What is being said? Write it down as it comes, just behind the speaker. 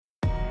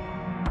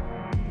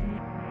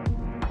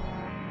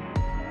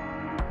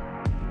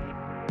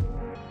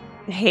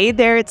Hey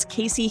there, it's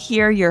Casey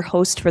here, your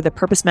host for the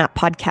Purpose Map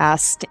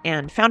podcast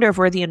and founder of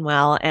Worthy and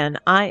Well. And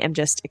I am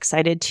just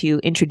excited to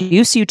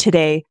introduce you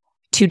today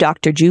to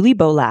Dr. Julie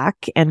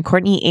Beaulac and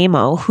Courtney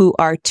Amo, who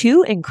are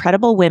two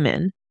incredible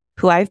women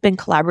who I've been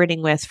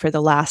collaborating with for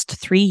the last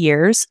 3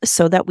 years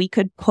so that we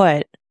could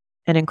put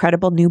an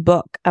incredible new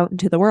book out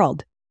into the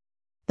world.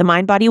 The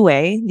Mind Body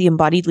Way, the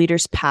Embodied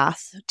Leader's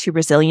Path to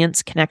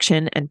Resilience,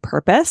 Connection, and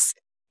Purpose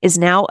is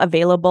now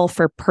available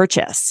for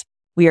purchase.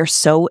 We are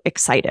so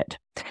excited.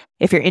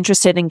 If you're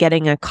interested in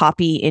getting a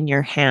copy in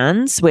your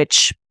hands,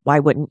 which why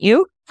wouldn't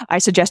you? I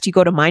suggest you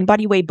go to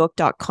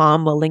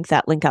mindbodywaybook.com. We'll link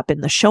that link up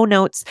in the show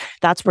notes.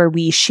 That's where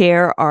we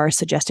share our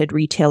suggested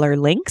retailer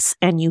links,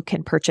 and you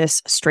can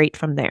purchase straight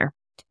from there.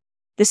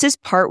 This is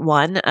part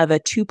 1 of a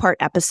 2-part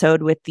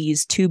episode with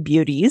these two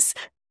beauties.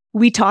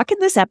 We talk in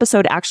this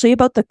episode actually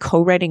about the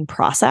co-writing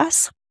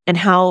process and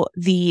how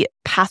the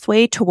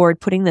pathway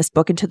toward putting this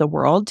book into the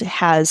world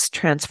has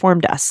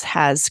transformed us,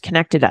 has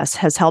connected us,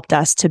 has helped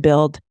us to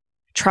build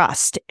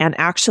trust and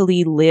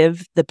actually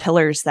live the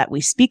pillars that we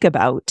speak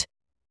about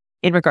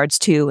in regards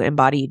to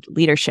embodied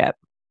leadership.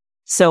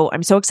 So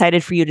I'm so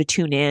excited for you to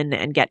tune in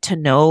and get to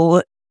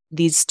know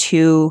these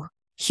two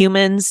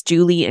humans,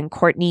 Julie and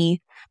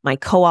Courtney, my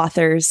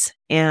co-authors.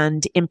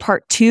 And in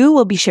part 2,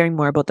 we'll be sharing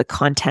more about the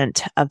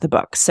content of the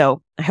book.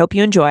 So I hope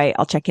you enjoy.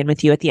 I'll check in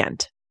with you at the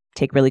end.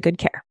 Take really good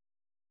care.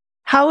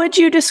 How would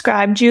you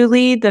describe,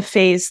 Julie, the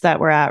phase that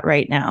we're at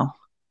right now?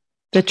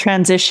 The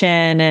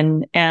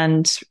transition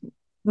and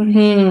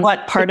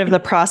what part of the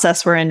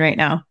process we're in right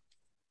now?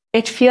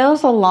 It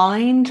feels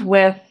aligned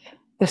with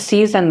the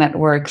season that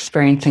we're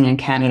experiencing in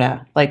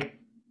Canada, like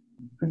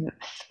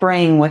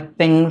spring with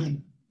things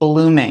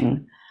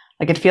blooming.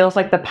 Like it feels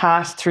like the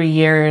past 3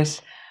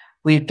 years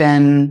we've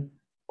been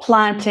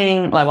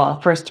planting,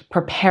 first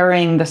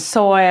preparing the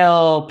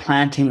soil,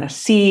 planting the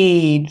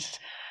seeds,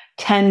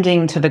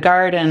 tending to the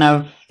garden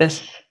of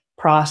this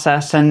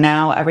process, and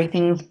now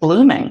everything's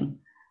blooming.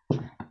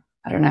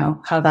 I don't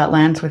know how that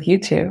lands with you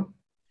two.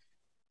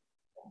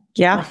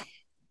 Yeah.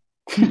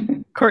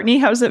 Courtney,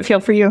 how does it feel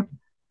for you?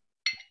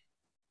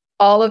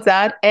 All of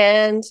that.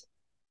 And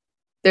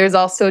there's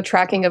also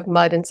tracking of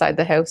mud inside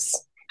the house.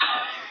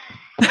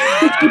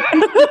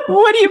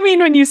 What do you mean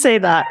when you say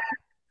that?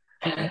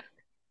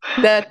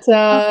 That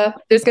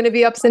there's going to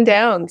be ups and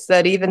downs,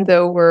 that even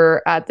though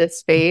we're at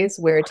this phase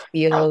where it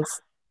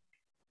feels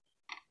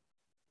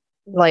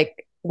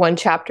like one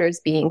chapter is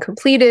being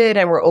completed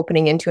and we're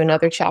opening into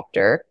another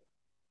chapter,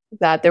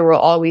 that there will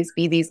always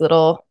be these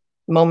little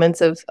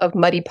moments of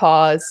muddy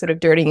paws sort of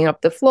dirtying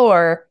up the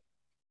floor,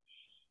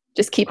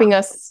 just keeping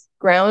us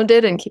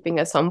grounded and keeping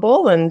us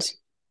humble and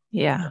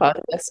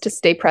causing us to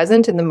stay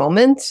present in the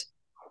moment.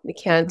 We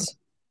can't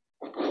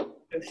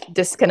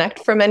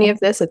disconnect from any of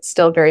this. It's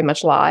still very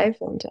much live.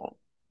 And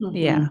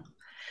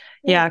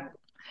Yeah.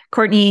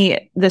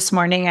 Courtney, this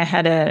morning I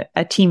had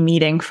a team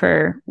meeting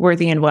for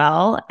Worthy and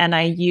Well, and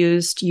I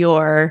used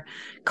your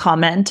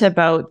comment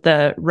about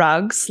the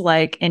rugs,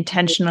 like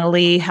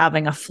intentionally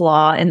having a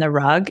flaw in the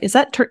rug. Is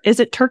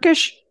it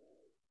Turkish?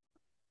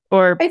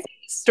 Or I think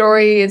the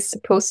story is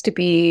supposed to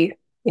be,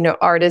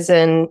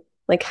 artisan,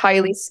 like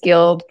highly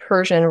skilled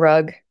Persian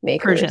rug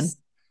makers.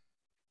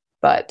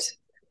 But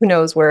who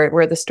knows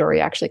where the story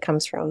actually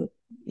comes from.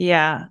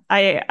 Yeah,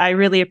 I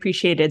really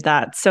appreciated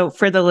that. So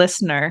for the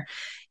listener,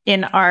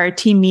 in our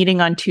team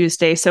meeting on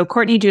Tuesday, so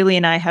Courtney, Julie,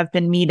 and I have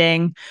been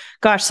meeting,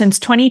 since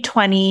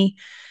 2020,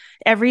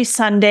 every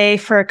Sunday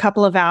for a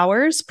couple of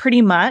hours,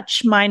 pretty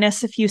much,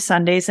 minus a few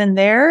Sundays in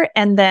there.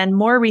 And then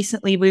more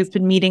recently, we've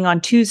been meeting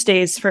on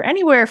Tuesdays for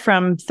anywhere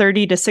from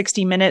 30 to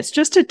 60 minutes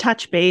just to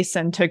touch base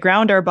and to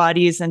ground our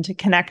bodies and to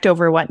connect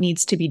over what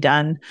needs to be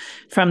done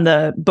from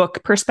the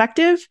book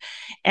perspective.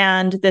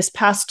 And this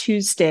past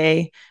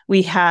Tuesday,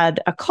 we had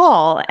a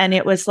call, and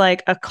it was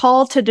like a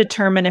call to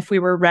determine if we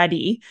were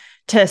ready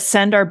to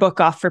send our book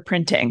off for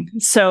printing.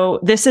 So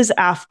this is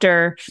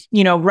after,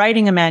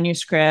 writing a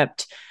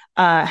manuscript.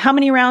 How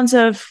many rounds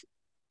of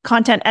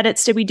content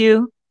edits did we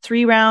do?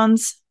 3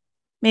 rounds,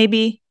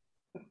 maybe?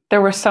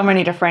 There were so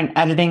many different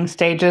editing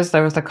stages.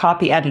 There was the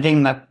copy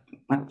editing,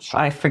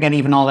 I forget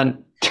even all the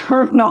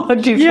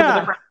terminology for the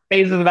different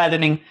phases of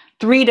editing.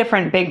 3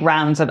 different big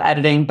rounds of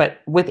editing,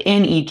 but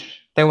within each,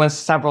 there was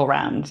several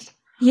rounds.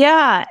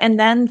 Yeah. And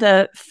then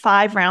the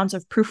 5 rounds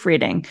of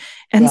proofreading.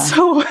 And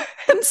so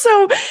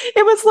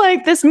it was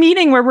like this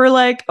meeting where we're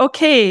like,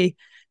 okay,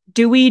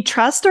 do we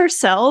trust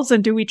ourselves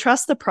and do we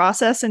trust the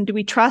process and do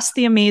we trust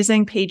the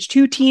amazing Page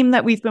 2 team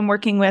that we've been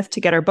working with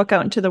to get our book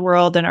out into the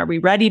world? And are we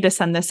ready to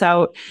send this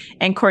out?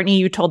 And Courtney,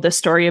 you told this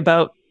story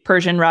about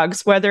Persian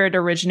rugs, whether it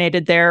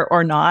originated there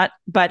or not,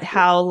 but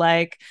how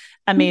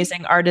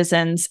amazing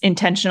artisans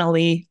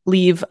intentionally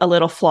leave a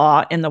little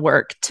flaw in the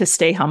work to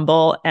stay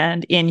humble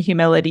and in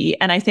humility.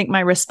 And I think my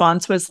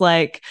response was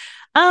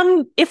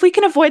if we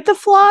can avoid the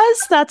flaws,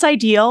 that's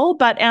ideal.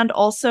 And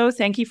also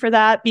thank you for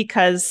that,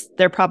 because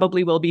there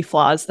probably will be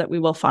flaws that we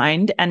will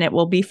find and it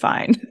will be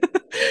fine.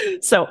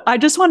 So I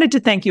just wanted to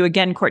thank you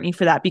again, Courtney,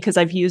 for that, because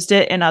I've used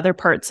it in other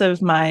parts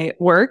of my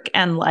work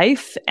and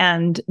life.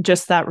 And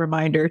just that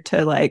reminder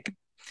to like,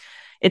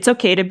 it's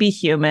okay to be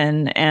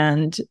human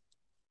and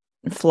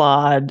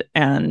flawed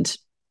and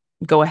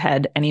go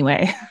ahead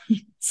anyway.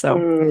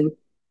 So,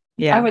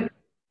 yeah.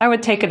 I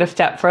would take it a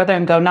step further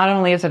and go, not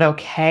only is it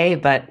okay,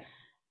 but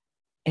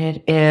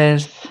it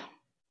is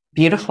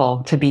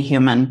beautiful to be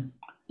human.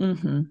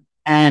 Mm-hmm.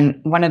 And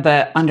one of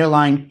the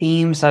underlying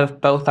themes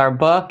of both our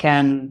book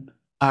and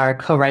our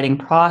co-writing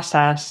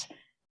process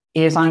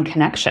is on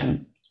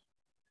connection.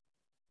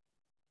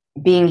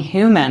 Being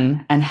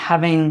human and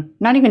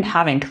not even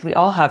having, because we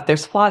all have,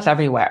 there's flaws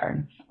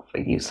everywhere.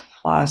 We use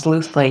flaws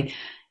loosely.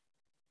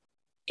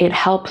 It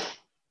helps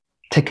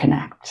to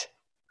connect.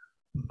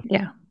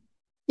 Yeah.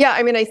 Yeah.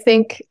 I mean, I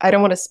think, I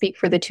don't want to speak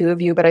for the two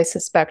of you, but I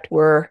suspect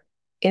we're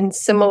in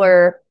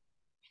similar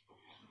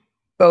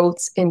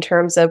boats in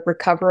terms of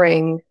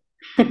recovering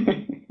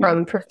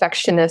from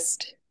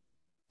perfectionist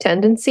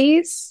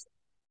tendencies,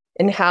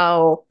 and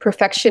how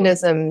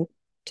perfectionism,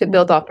 to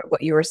build off of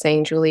what you were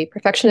saying, Julie,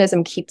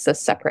 perfectionism keeps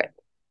us separate.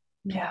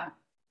 Yeah.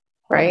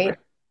 Right?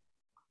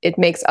 It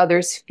makes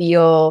others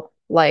feel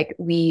like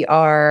we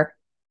are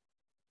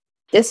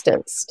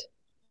distanced,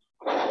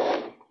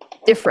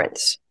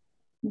 different.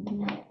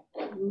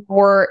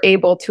 We're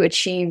able to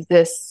achieve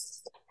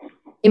this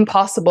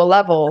impossible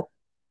level.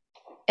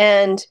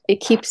 And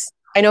it keeps,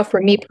 I know for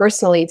me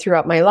personally,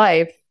 throughout my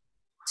life,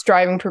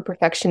 striving for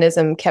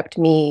perfectionism kept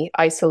me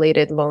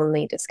isolated,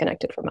 lonely,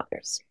 disconnected from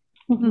others.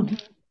 Mm-hmm.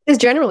 Because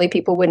generally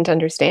people wouldn't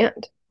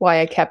understand why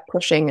I kept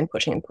pushing and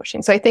pushing and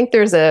pushing. So I think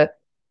there's a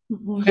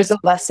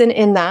lesson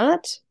in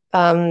that.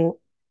 And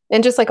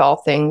just like all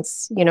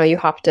things, you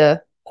have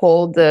to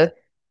hold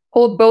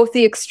both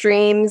the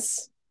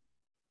extremes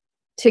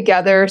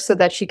together so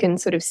that you can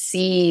sort of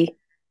see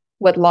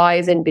what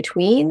lies in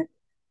between.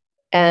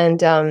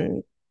 And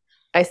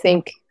I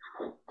think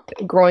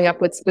growing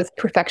up with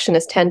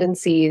perfectionist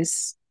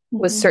tendencies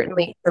was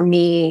certainly for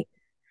me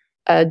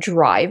a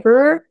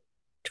driver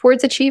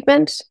towards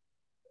achievement.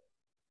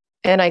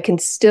 And I can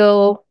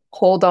still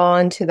hold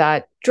on to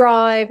that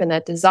drive and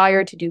that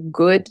desire to do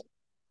good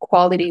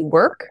quality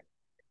work,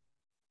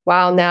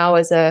 while now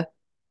as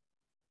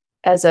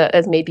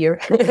maybe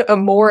a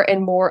more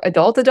and more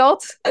adult,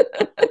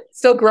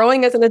 still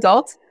growing as an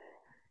adult,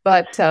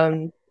 but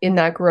in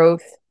that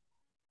growth,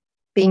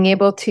 being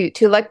able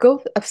to let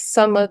go of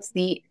some of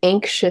the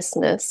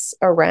anxiousness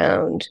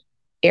around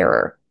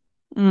error,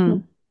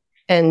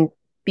 and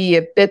be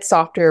a bit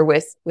softer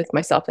with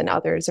myself and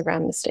others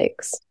around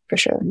mistakes, for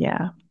sure.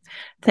 Yeah.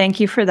 Thank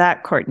you for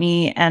that,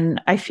 Courtney.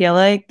 And I feel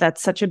like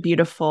that's such a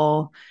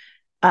beautiful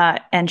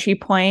entry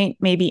point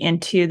maybe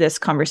into this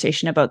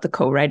conversation about the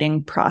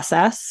co-writing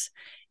process.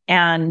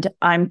 And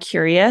I'm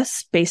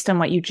curious, based on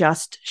what you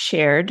just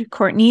shared,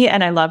 Courtney,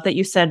 and I love that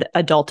you said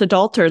adult,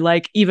 or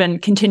like even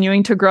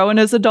continuing to grow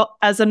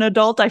as an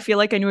adult. I feel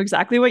like I knew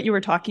exactly what you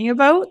were talking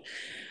about.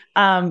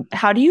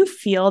 How do you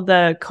feel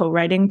the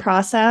co-writing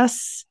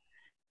process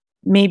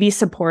maybe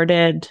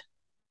supported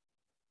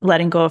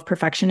letting go of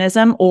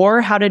perfectionism,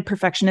 or how did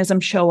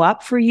perfectionism show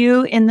up for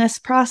you in this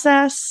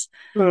process?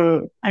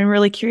 I'm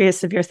really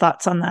curious of your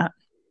thoughts on that.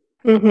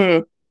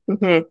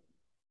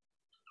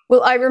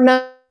 Well, I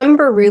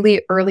remember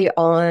really early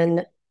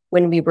on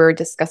when we were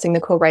discussing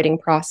the co-writing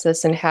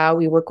process and how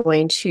we were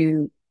going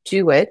to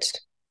do it,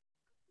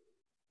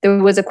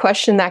 there was a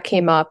question that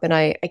came up, and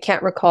I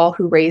can't recall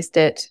who raised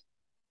it.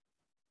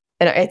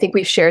 And I think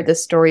we've shared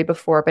this story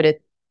before, but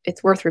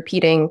it's worth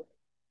repeating.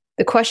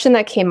 The question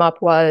that came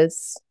up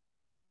was,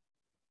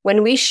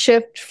 when we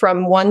shift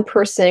from one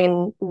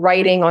person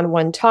writing on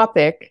one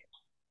topic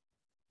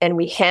and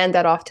we hand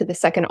that off to the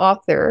second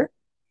author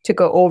to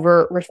go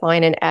over,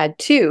 refine, and add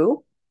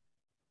to,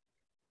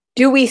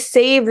 do we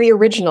save the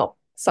original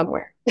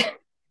somewhere?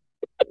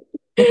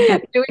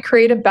 Do we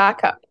create a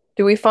backup?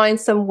 Do we find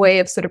some way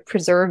of sort of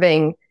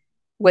preserving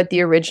what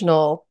the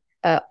original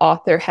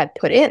author had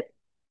put in?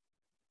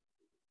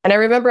 And I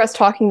remember us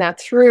talking that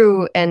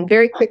through and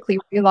very quickly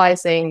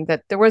realizing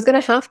that there was going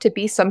to have to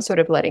be some sort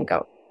of letting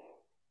go.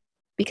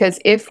 Because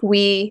if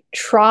we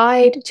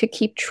tried to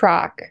keep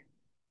track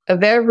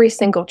of every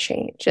single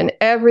change and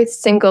every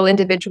single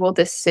individual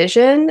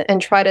decision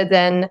and try to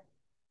then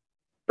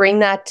bring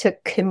that to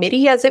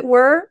committee, as it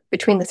were,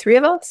 between the three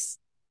of us,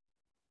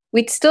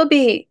 we'd still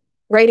be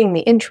writing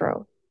the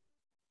intro,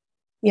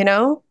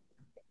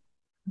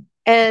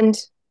 And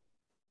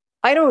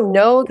I don't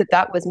know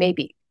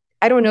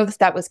I don't know if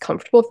that was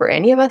comfortable for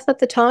any of us at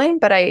the time,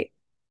 but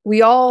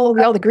we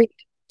all agreed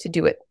to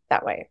do it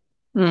that way.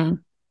 And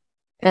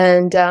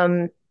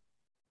that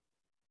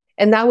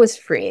was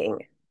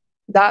freeing.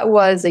 That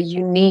was a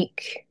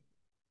unique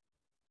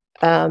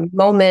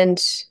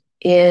moment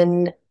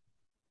in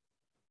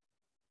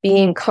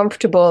being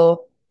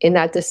comfortable in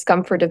that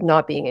discomfort of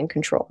not being in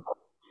control.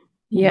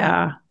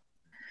 Yeah.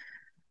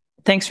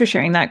 Thanks for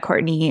sharing that,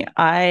 Courtney.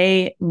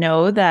 I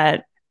know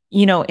that,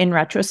 in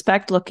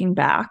retrospect, looking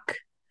back,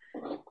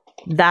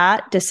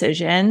 that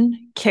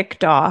decision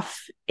kicked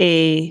off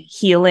a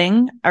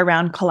healing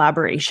around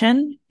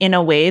collaboration in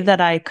a way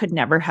that I could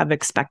never have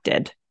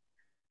expected.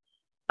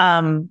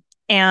 And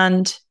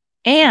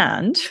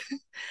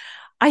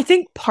I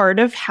think part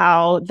of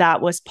how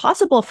that was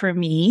possible for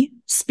me,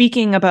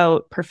 speaking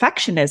about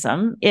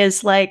perfectionism,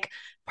 is like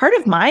part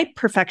of my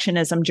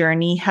perfectionism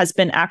journey has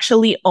been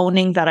actually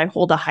owning that I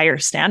hold a higher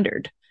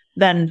standard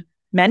than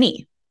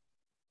many,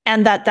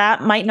 and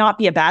that might not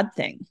be a bad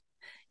thing.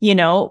 You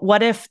know,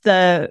 what if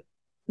the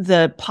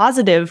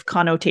positive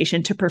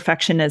connotation to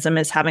perfectionism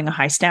is having a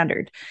high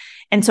standard?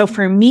 And so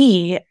for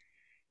me,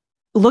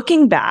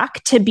 looking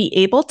back, to be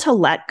able to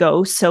let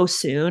go so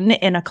soon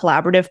in a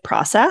collaborative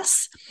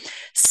process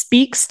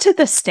speaks to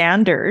the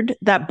standard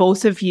that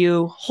both of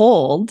you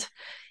hold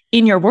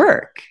in your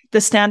work.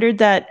 The standard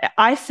that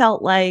I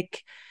felt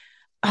like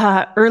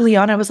early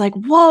on, I was like,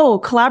 whoa,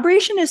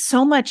 collaboration is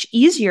so much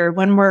easier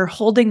when we're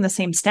holding the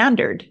same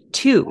standard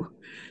too.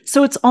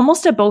 So it's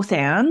almost a both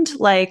and.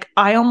 Like,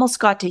 I almost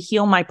got to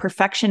heal my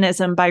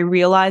perfectionism by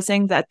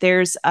realizing that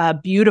there's a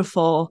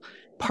beautiful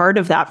part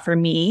of that for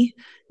me,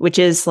 which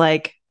is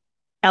like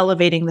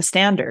elevating the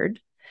standard.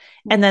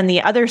 And then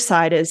the other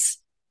side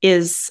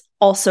is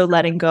also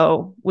letting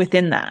go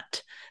within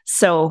that.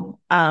 So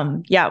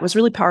yeah, it was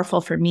really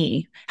powerful for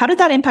me. How did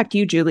that impact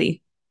you,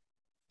 Julie,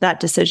 that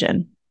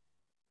decision?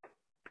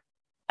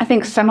 I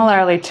think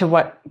similarly to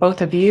what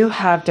both of you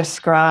have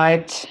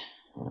described,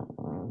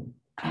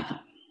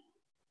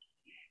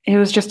 it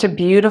was just a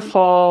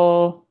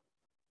beautiful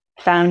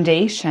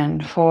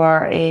foundation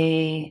for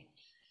a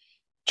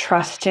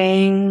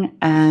trusting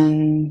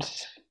and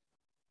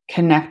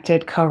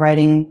connected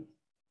co-writing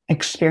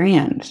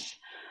experience.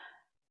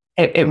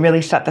 It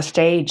really set the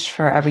stage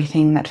for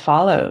everything that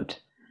followed.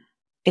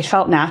 It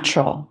felt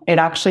natural. It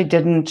actually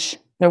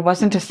there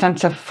wasn't a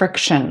sense of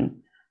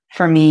friction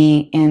for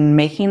me in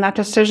making that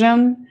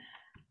decision.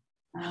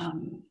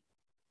 And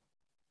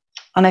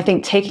I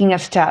think taking a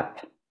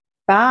step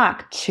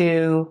back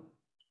to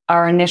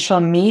our initial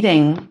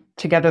meeting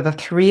together, the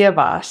three of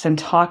us, and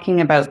talking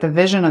about the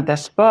vision of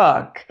this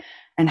book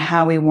and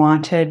how we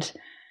wanted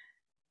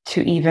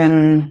to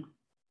even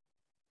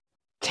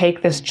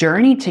take this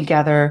journey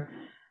together,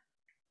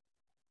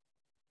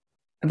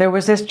 there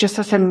was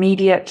this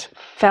immediate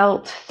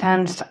felt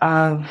sense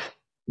of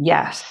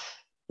yes,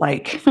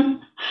 like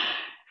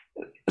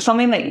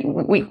something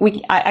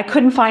that I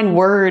couldn't find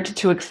words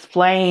to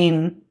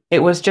explain. It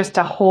was just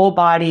a whole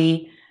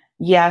body,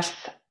 yes,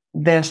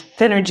 this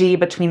synergy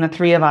between the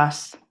three of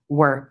us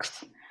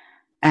works,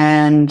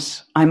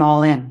 and I'm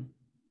all in.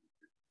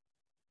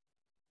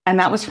 And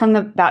that was from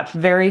that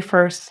very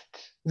first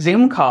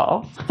Zoom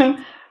call,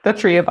 the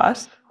three of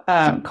us.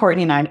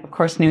 Courtney and I, of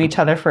course, knew each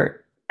other for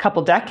a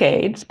couple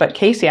decades, but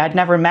Casey, I'd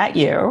never met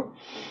you.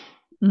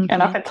 Mm-hmm.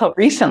 And up until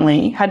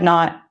recently, had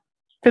not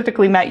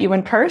physically met you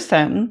in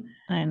person.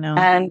 I know.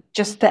 And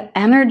just the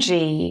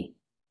energy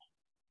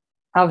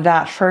of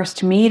that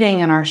first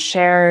meeting and our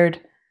shared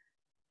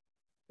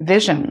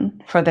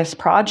vision for this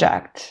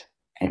project,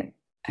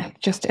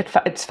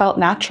 it's felt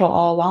natural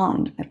all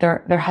along.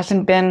 There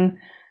hasn't been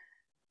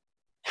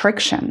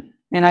friction.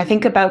 And I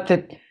think about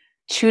the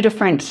two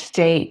different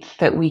states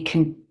that we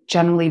can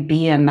generally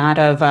be in, that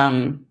of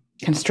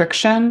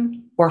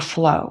constriction or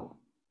flow.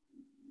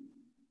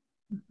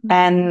 Mm-hmm.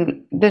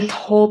 And this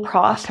whole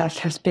process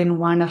has been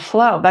one of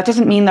flow. That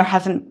doesn't mean there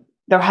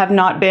have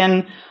not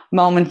been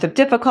moments of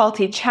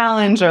difficulty,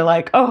 challenge, or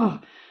like, oh,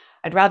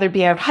 I'd rather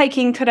be out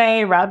hiking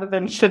today rather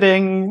than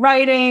sitting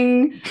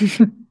writing.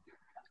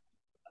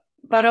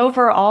 But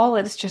overall,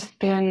 it's just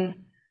been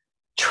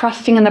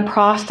trusting in the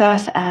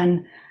process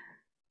and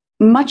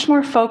much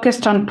more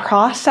focused on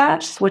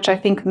process, which I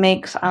think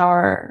makes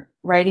our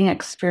writing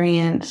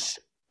experience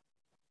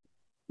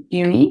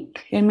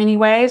unique in many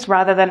ways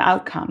rather than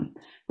outcome.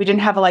 We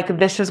didn't have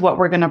this is what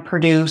we're going to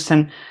produce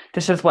and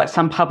this is what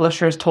some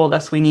publishers told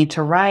us we need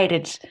to write.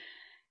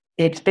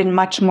 It's been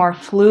much more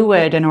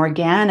fluid and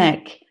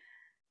organic.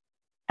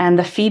 And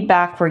the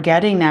feedback we're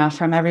getting now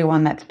from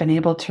everyone that's been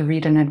able to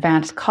read an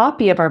advanced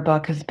copy of our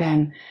book has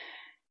been,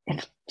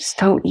 it's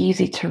so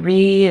easy to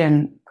read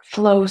and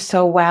flows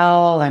so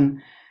well and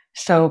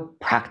so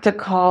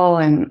practical.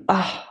 And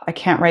I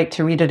can't wait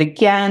to read it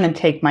again and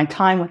take my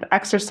time with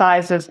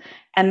exercises.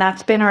 And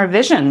that's been our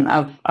vision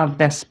of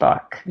this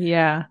book.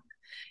 Yeah.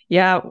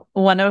 Yeah.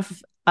 One of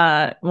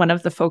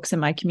the folks in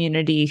my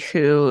community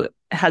who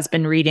has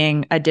been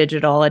reading a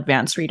digital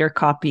advanced reader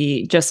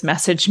copy just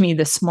messaged me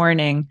this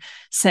morning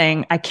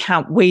saying, I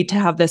can't wait to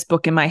have this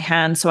book in my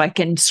hand so I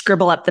can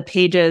scribble up the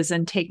pages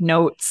and take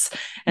notes.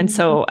 And mm-hmm.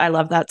 So I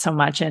love that so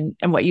much. And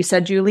what you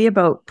said, Julie,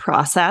 about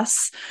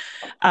process,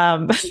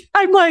 I'm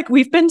like,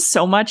 we've been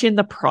so much in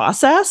the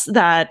process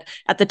that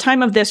at the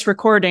time of this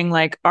recording,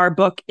 like our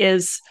book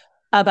is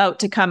about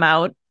to come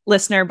out.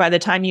 Listener, by the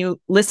time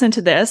you listen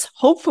to this,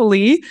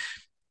 hopefully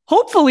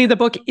the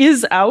book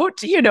is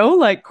out.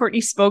 Like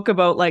Courtney spoke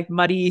about like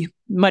muddy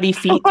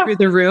feet through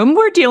the room.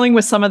 We're dealing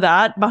with some of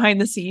that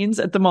behind the scenes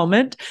at the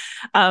moment.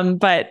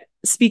 But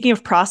speaking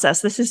of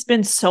process, this has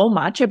been so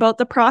much about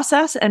the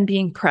process and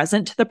being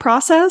present to the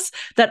process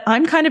that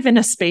I'm kind of in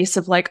a space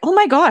of like, oh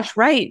my gosh,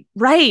 right.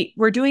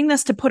 We're doing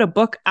this to put a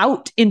book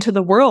out into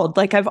the world.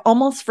 Like I've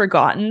almost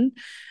forgotten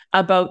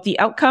about the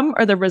outcome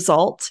or the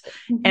result.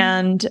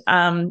 And,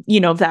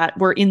 that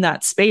we're in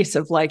that space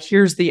of like,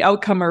 here's the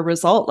outcome or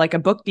result, like a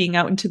book being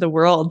out into the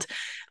world.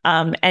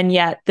 And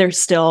yet there's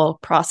still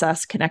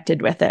process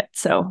connected with it.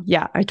 So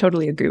yeah, I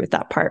totally agree with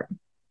that part.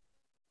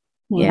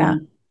 Yeah.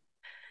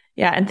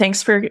 Yeah. And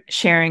thanks for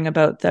sharing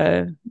about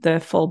the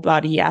full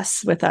body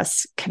yes with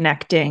us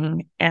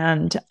connecting.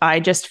 And I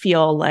just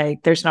feel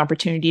like there's an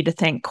opportunity to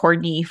thank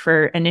Courtney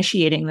for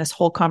initiating this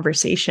whole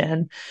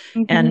conversation.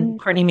 And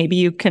Courtney, maybe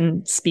you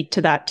can speak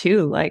to that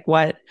too. Like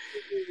what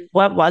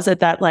was it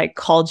that like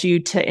called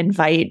you to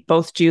invite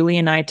both Julie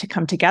and I to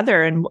come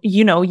together? And,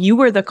 you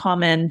were the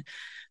common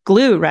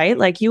glue, right?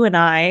 Like you and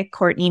I,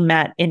 Courtney,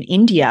 met in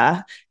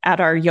India at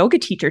our yoga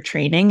teacher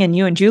training, and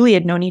you and Julie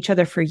had known each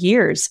other for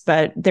years,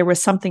 but there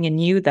was something in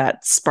you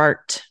that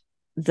sparked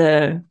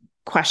the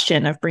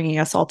question of bringing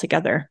us all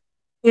together.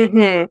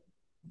 Well,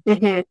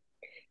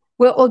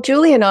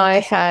 Julie and I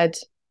had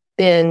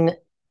been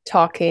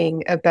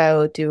talking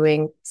about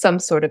doing some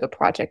sort of a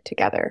project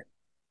together.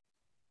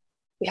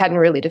 We hadn't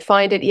really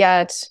defined it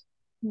yet.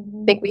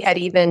 I think we had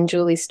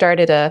Julie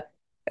started a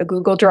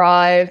Google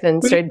Drive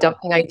and started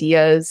dumping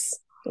ideas,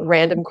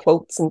 random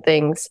quotes and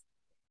things,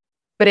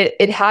 but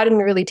it hadn't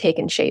really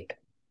taken shape.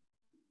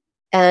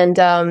 And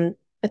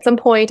at some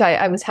point,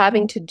 I was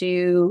having to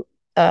do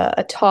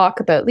a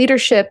talk about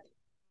leadership,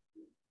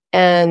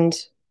 and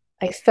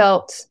I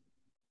felt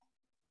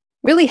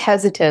really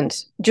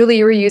hesitant. Julie,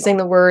 you were using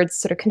the words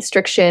sort of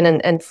constriction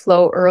and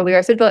flow earlier.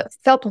 I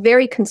felt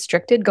very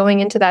constricted going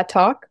into that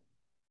talk.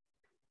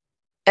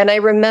 And I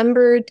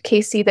remembered,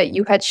 Casey, that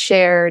you had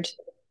shared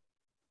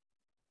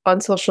on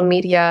social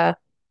media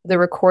the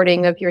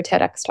recording of your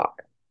TEDx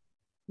talk,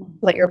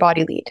 Let Your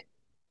Body Lead.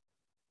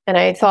 And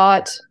I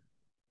thought,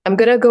 I'm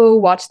going to go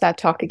watch that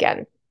talk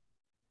again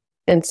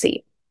and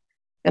see.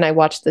 And I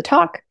watched the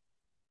talk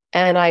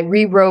and I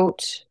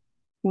rewrote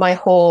my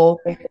whole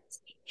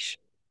speech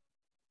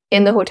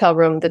in the hotel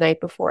room the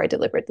night before I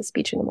delivered the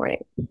speech in the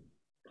morning.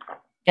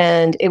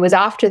 And it was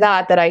after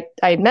that I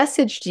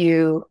messaged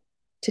you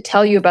to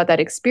tell you about that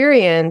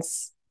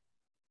experience,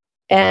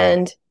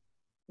 and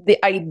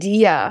the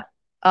idea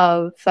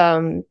of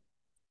some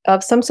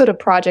sort of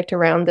project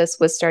around this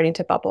was starting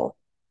to bubble.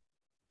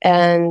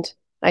 And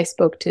I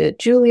spoke to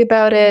Julie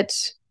about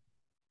it,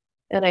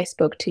 and I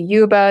spoke to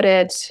you about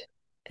it,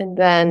 and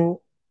then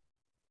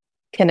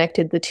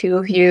connected the two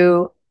of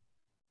you.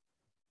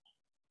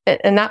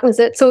 And that was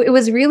it. So it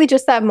was really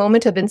just that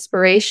moment of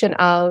inspiration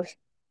of,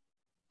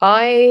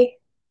 I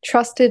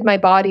trusted my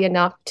body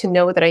enough to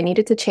know that I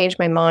needed to change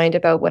my mind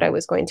about what I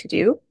was going to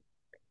do.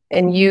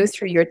 And you,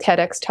 through your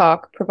TEDx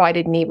talk,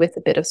 provided me with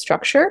a bit of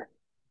structure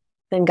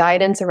and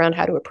guidance around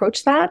how to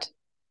approach that.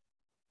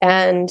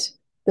 And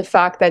the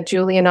fact that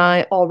Julie and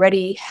I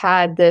already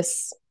had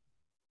this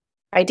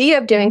idea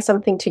of doing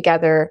something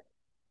together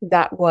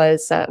that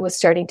was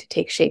starting to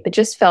take shape. It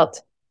just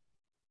felt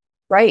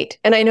right.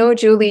 And I know,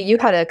 Julie, you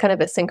had a kind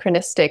of a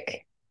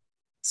synchronistic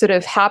sort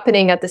of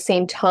happening at the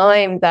same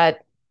time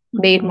that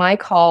made my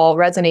call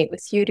resonate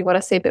with you. Do you want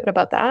to say a bit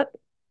about that?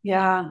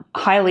 Yeah,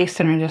 highly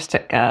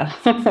synergistic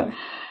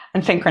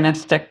and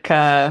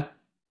synchronistic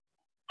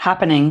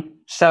happening.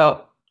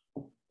 So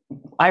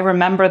I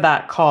remember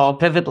that call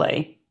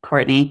vividly,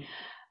 Courtney,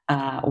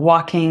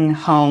 walking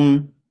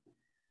home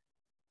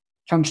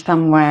from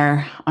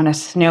somewhere on a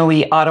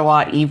snowy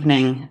Ottawa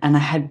evening. And I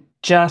had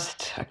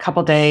just a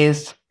couple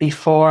days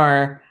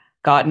before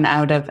gotten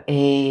out of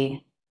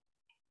a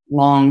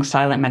long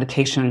silent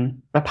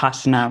meditation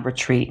Vipassana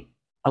retreat,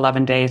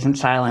 11 days in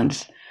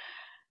silence.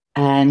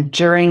 And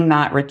during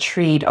that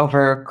retreat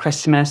over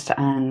Christmas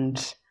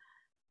and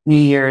New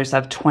Year's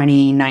of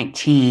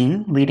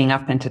 2019, leading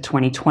up into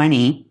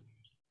 2020,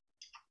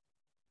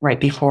 right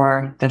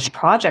before this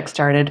project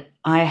started,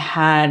 I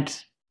had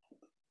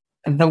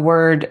the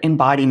word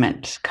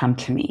embodiment come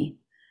to me.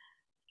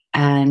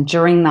 And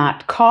during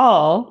that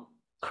call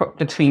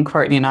between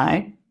Courtney and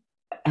I,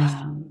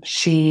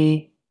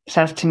 she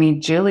says to me,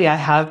 Julie, I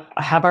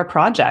have our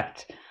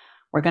project.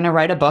 We're going to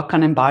write a book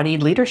on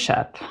embodied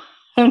leadership.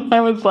 And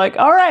I was like,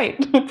 all right,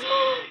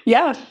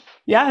 yes,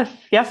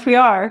 we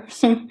are.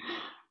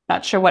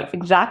 Not sure what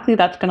exactly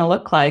that's going to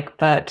look like,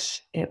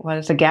 but it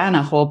was, again,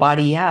 a whole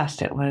body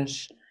yes.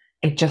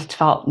 It just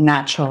felt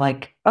natural,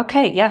 like,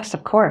 okay, yes,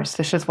 of course,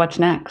 this is what's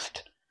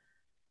next.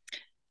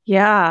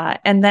 Yeah.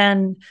 And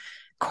then,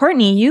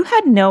 Courtney, you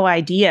had no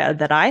idea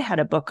that I had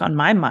a book on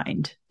my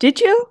mind, did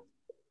you?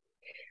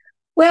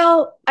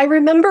 Well, I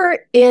remember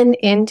in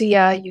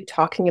India, you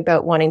talking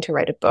about wanting to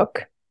write a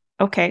book.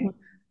 Okay.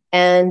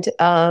 And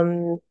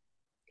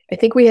I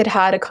think we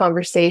had a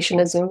conversation,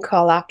 a Zoom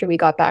call after we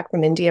got back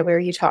from India, where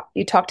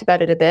you talked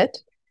about it a bit.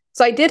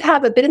 So I did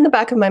have a bit in the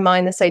back of my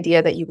mind this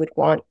idea that you would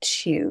want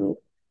to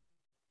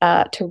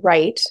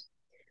write.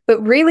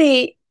 But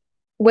really,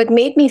 what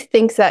made me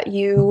think that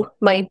you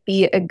might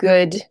be a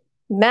good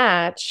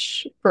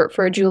match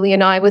for Julie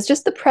and I was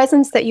just the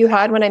presence that you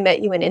had when I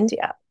met you in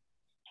India.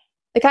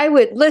 Like, I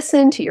would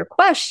listen to your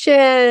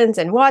questions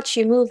and watch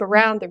you move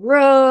around the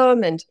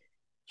room and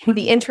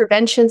the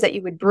interventions that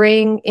you would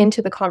bring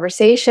into the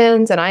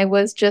conversations. And I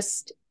was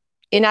just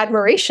in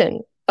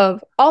admiration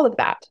of all of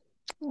that.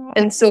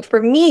 And so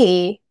for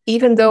me,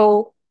 even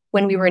though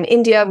when we were in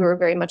India, we were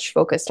very much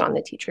focused on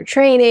the teacher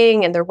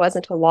training and there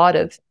wasn't a lot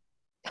of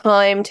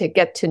time to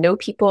get to know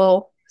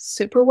people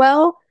super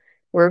well,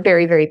 we're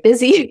very, very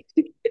busy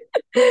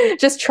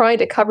just trying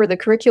to cover the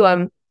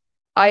curriculum.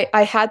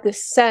 I had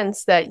this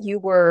sense that you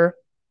were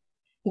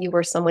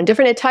someone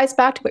different. It ties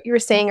back to what you were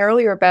saying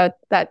earlier about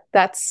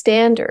that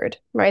standard,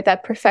 right?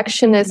 That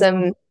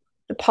perfectionism,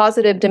 the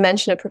positive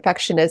dimension of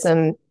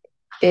perfectionism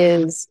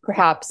is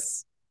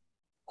perhaps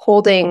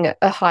holding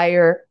a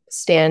higher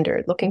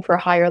standard, looking for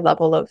a higher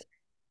level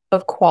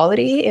of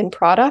quality in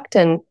product.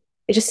 And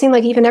it just seemed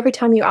like even every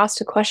time you asked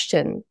a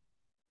question,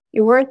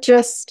 you weren't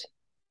just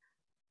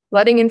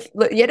letting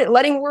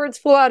words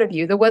flow out of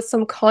you. There was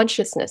some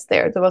consciousness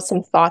there. There was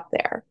some thought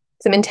there,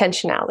 some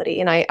intentionality.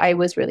 And I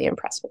was really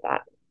impressed with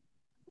that.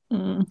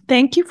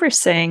 Thank you for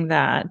saying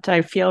that.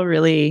 I feel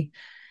really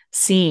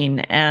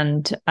seen.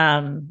 And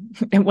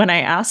when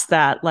I asked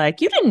that,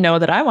 like, you didn't know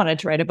that I wanted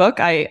to write a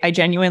book. I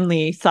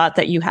genuinely thought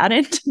that you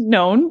hadn't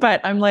known, but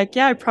I'm like,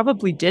 yeah, I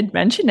probably did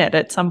mention it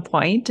at some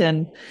point.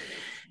 And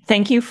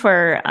thank you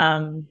for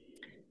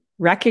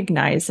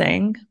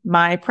recognizing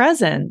my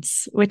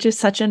presence, which is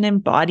such an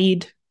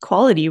embodied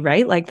quality,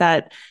 right? Like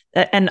that.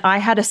 And I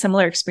had a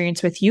similar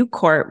experience with you,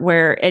 Court,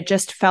 where it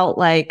just felt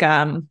like,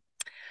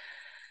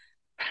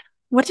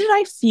 what did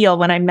I feel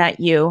when I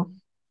met you?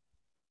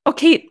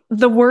 Okay,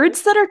 the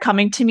words that are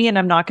coming to me, and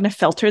I'm not going to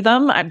filter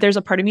them. There's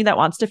a part of me that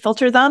wants to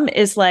filter them,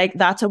 is like,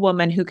 that's a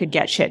woman who could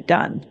get shit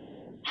done.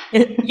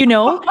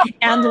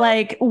 And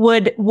like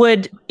would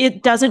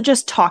it doesn't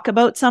just talk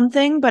about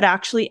something, but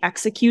actually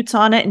executes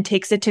on it and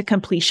takes it to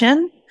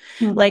completion.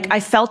 Mm-hmm. Like, I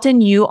felt in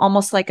you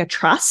almost like a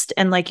trust,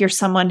 and like you're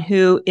someone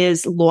who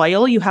is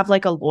loyal. You have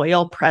like a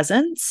loyal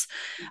presence,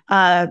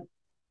 not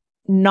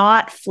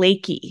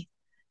flaky,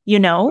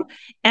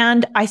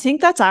 and I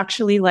think that's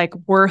actually like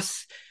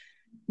worth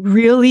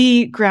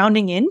really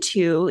grounding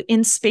into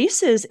in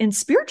spaces, in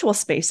spiritual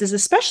spaces,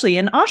 especially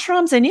in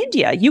ashrams in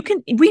India.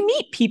 We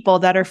meet people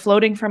that are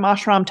floating from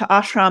ashram to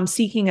ashram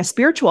seeking a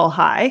spiritual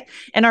high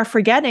and are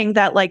forgetting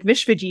that, like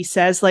Vishwaji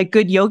says, like,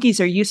 good yogis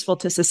are useful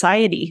to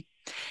society.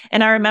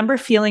 And I remember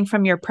feeling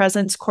from your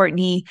presence,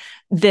 Courtney,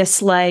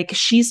 this, like,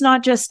 she's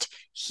not just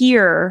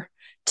here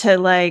to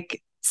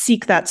like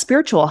seek that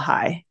spiritual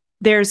high.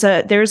 There's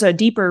a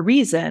deeper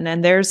reason,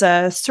 and there's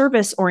a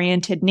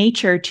service-oriented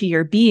nature to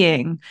your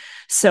being.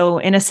 So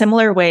in a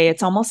similar way,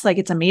 it's almost like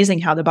it's amazing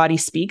how the body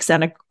speaks.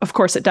 And of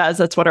course it does.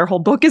 That's what our whole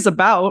book is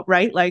about,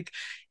 right? Like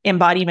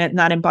embodiment,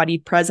 not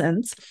embodied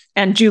presence.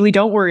 And Julie,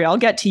 don't worry, I'll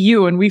get to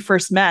you. And we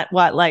first met,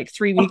 like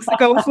 3 weeks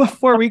ago,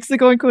 4 weeks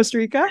ago in Costa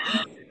Rica.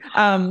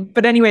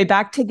 But anyway,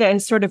 back to the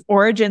sort of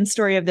origin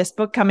story of this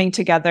book coming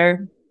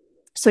together.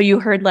 So you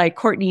heard like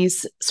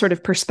Courtney's sort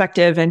of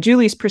perspective and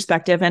Julie's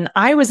perspective. And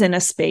I was in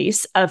a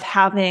space of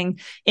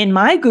having in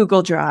my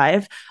Google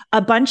Drive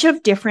a bunch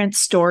of different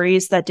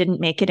stories that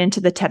didn't make it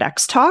into the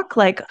TEDx talk.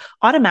 Like,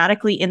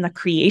 automatically in the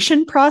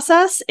creation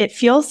process, it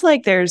feels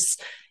like there's,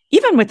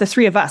 even with the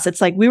three of us,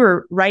 it's like we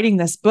were writing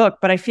this book,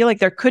 but I feel like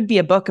there could be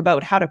a book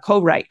about how to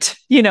co-write.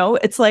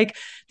 It's like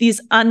these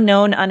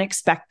unknown,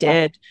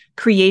 unexpected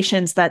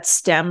creations that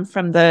stem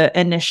from the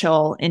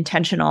initial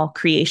intentional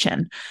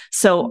creation.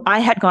 So I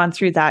had gone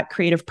through that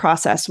creative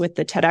process with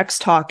the TEDx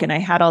talk, and I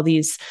had all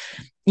these,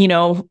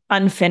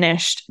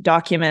 unfinished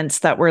documents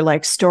that were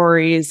like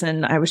stories.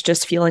 And I was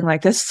just feeling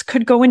like this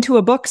could go into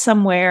a book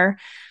somewhere.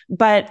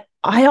 But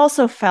I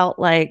also felt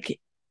like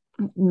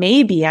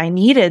maybe I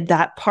needed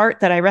that part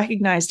that I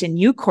recognized in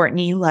you,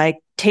 Courtney, like,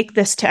 take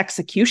this to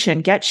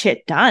execution, get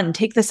shit done,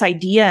 take this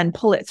idea and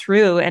pull it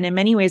through. And in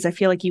many ways, I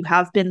feel like you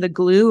have been the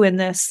glue in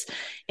this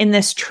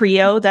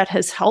trio that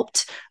has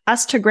helped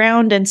us to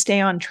ground and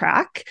stay on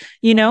track.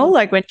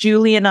 Like when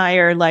Julie and I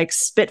are like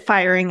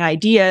spitfiring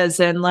ideas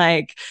and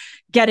like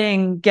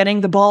getting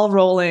the ball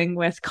rolling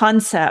with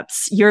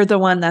concepts, you're the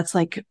one that's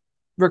like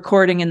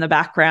recording in the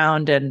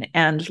background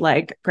and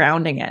like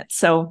grounding it.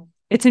 So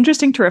it's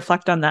interesting to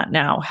reflect on that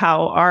now,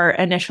 how our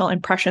initial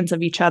impressions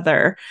of each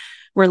other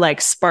were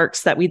like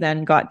sparks that we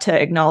then got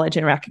to acknowledge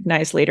and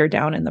recognize later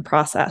down in the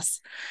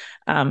process.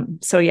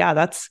 So yeah,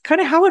 that's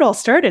kind of how it all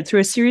started,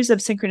 through a series of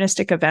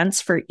synchronistic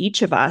events for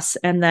each of us.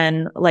 And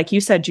then, like you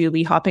said,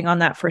 Julie, hopping on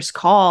that first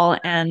call,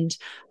 and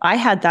I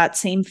had that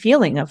same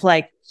feeling of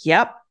like,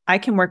 yep, I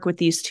can work with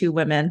these two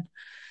women.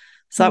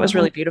 So that was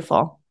really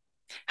beautiful.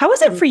 How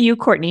was it for you,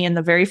 Courtney, in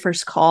the very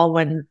first call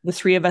when the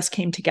three of us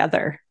came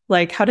together?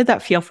 Like, how did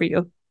that feel for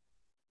you?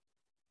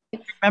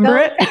 Remember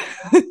it?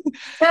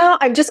 Now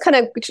I'm just kind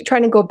of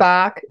trying to go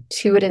back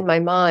to it in my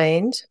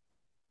mind.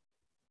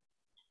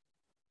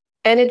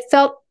 And it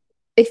felt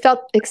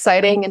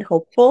exciting and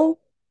hopeful.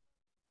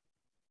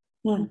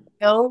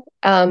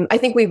 I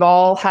think we've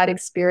all had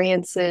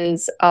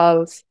experiences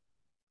of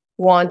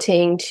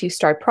wanting to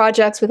start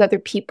projects with other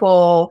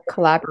people,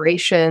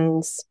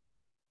 collaborations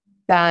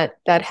that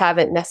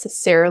haven't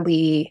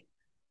necessarily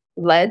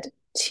led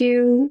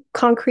to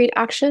concrete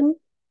action.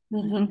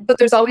 Mm-hmm. But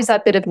there's always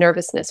that bit of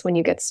nervousness when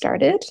you get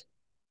started.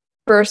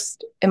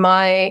 First, am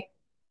I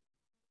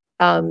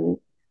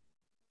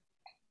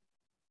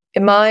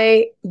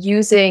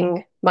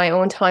using my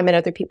own time and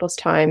other people's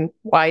time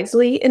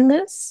wisely in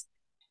this?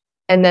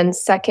 And then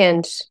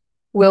second,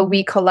 will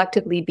we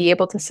collectively be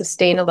able to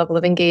sustain a level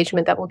of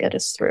engagement that will get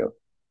us through?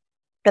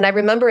 And I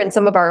remember in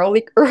some of our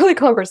early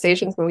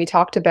conversations when we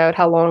talked about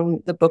how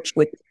long the book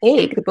would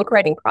take, the book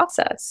writing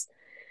process,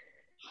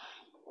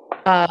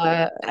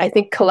 I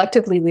think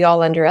collectively we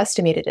all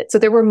underestimated it. So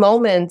there were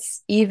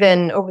moments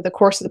even over the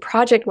course of the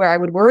project where I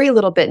would worry a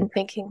little bit and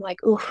thinking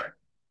like, "Ooh,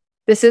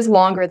 this is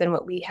longer than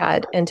what we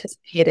had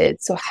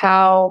anticipated. So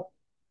how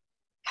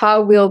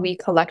will we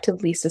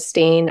collectively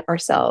sustain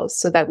ourselves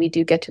so that we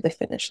do get to the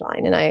finish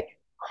line?" And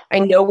I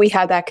know we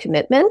had that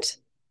commitment,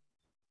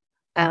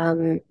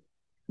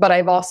 but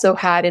I've also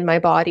had in my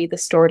body the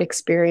stored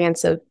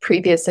experience of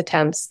previous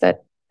attempts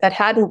that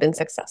hadn't been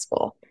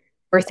successful,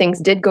 where things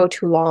did go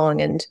too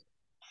long and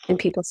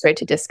people started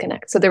to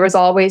disconnect. So there was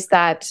always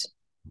that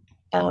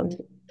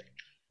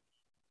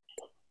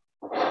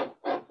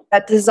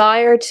that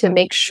desire to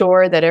make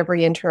sure that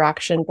every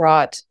interaction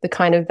brought the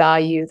kind of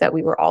value that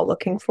we were all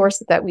looking for,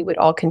 so that we would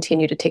all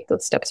continue to take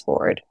those steps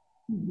forward.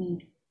 Mm-hmm.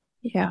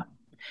 Yeah.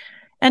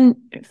 And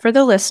for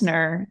the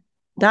listener,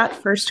 that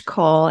first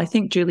call, I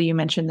think, Julie, you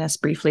mentioned this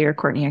briefly, or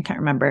Courtney, I can't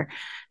remember.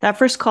 That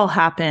first call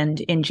happened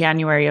in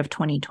January of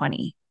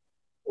 2020.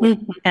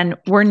 Mm-hmm. And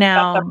we're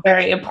now... That's a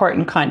very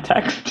important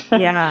context.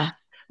 Yeah.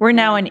 We're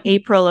now in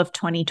April of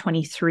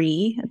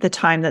 2023, at the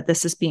time that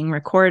this is being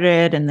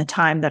recorded and the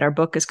time that our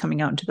book is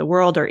coming out into the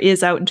world, or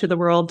is out into the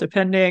world,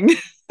 depending.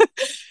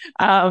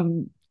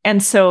 And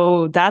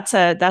so that's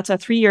a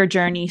 3-year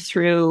journey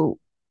through,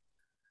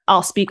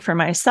 I'll speak for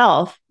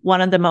myself, one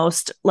of the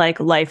most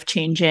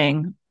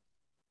life-changing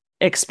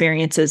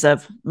experiences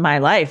of my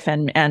life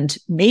and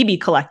maybe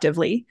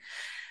collectively.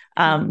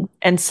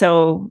 And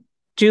so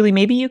Julie,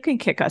 maybe you can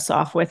kick us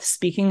off with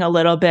speaking a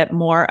little bit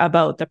more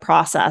about the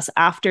process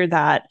after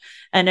that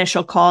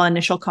initial call,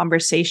 initial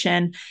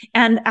conversation.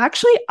 And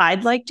actually,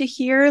 I'd like to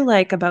hear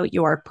about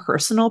your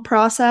personal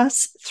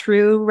process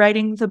through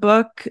writing the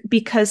book,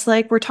 because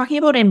we're talking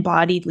about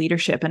embodied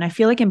leadership. And I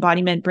feel like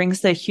embodiment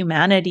brings the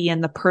humanity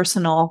and the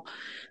personal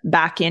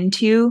back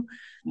into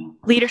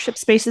leadership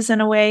spaces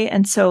in a way.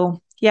 And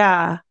so,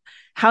 yeah,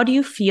 how do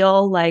you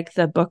feel like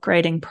the book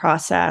writing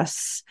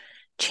process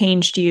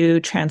changed you,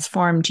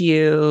 transformed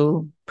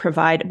you,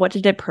 what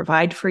did it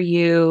provide for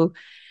you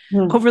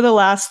over the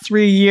last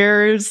 3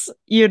 years,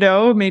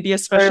 maybe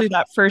especially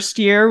that first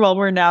year while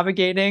we're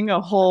navigating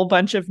a whole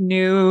bunch of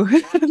new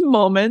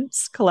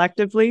moments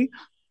collectively?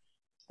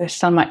 There's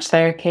so much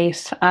there,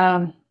 Case.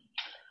 I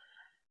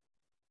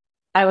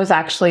was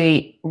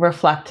actually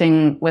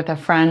reflecting with a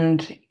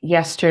friend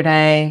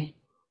yesterday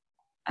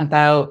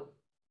about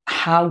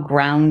how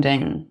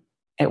grounding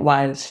it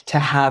was to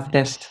have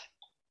this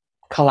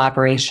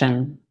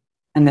collaboration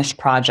and this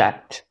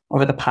project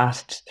over the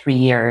past 3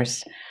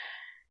 years.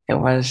 It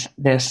was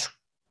this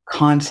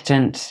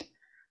constant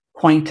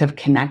point of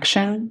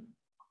connection,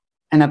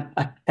 an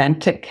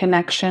authentic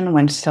connection,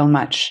 when so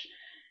much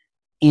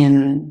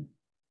in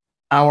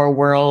our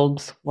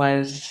world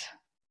was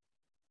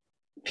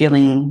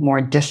feeling more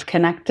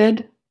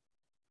disconnected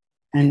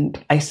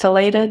and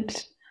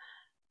isolated.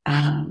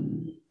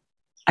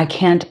 I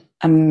can't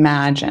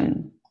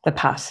imagine the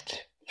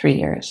past 3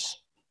 years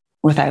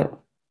without,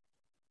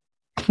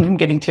 I'm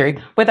getting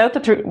teary, without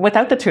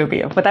the two of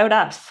you, without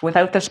us,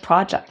 without this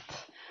project.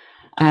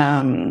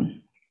 So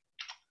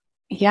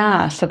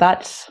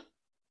that's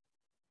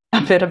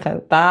a bit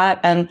about that.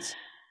 And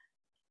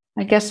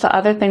I guess the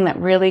other thing that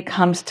really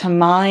comes to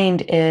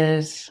mind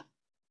is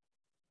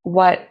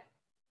how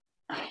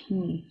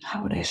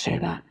would I say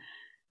that?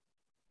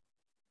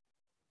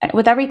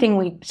 With everything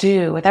we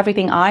do, with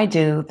everything I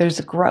do, there's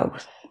a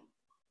growth.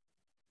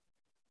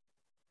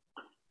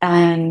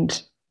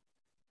 And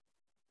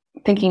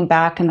thinking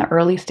back in the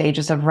early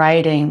stages of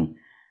writing,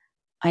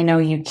 I know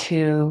you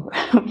two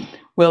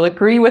will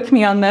agree with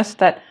me on this,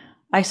 that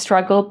I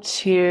struggled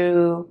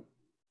to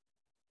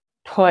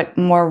put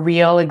more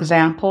real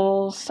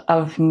examples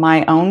of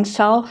my own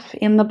self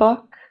in the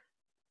book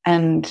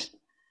and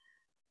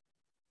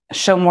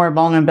show more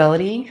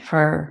vulnerability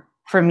for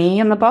me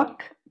in the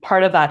book.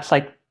 Part of that's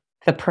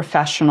the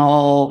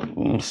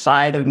professional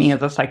side of me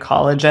as a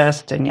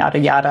psychologist and yada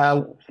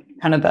yada,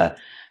 kind of the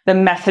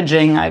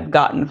messaging I've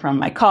gotten from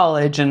my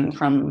college and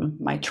from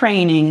my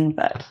training,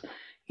 that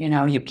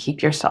you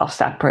keep yourself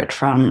separate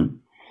from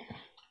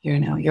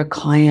your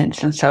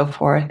clients and so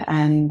forth.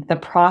 And the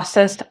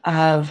process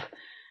of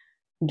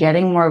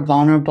getting more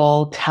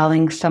vulnerable,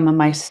 telling some of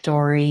my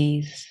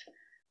stories,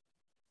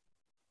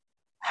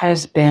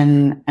 has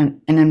been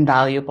an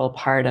invaluable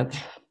part of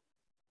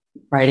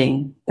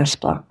writing this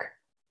book.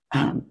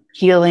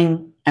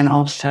 Healing, and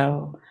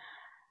also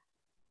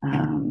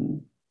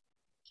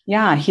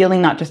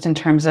healing, not just in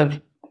terms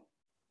of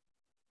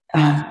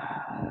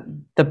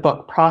the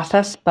book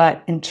process,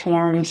 but in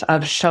terms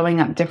of showing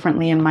up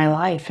differently in my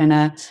life in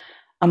a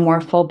more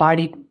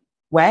full-bodied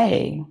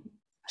way.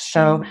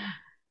 So,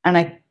 and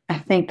I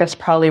think this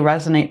probably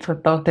resonates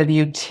with both of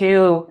you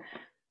too.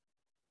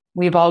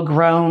 We've all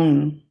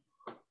grown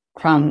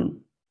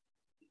from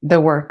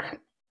the work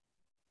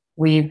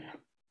we've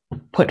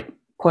put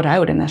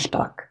out in this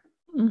book.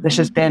 Mm-hmm. This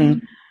has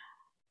been,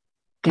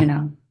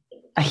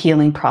 a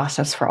healing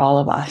process for all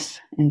of us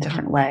in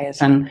different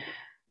ways. And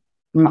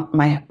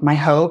my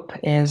hope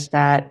is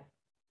that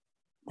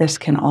this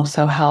can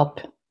also help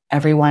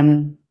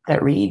everyone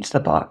that reads the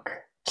book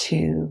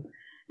to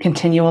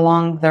continue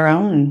along their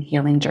own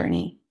healing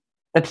journey.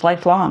 That's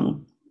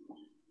lifelong.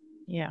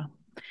 Yeah.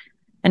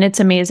 And it's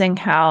amazing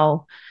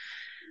how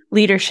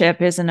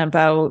leadership isn't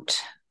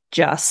about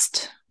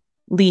just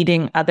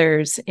leading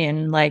others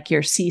in like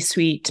your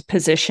C-suite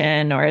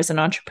position or as an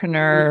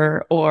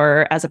entrepreneur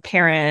or as a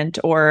parent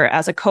or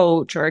as a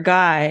coach or a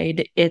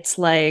guide. It's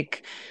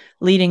like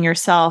leading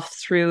yourself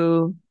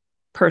through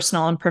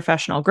personal and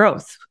professional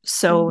growth.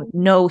 So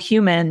no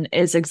human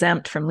is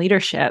exempt from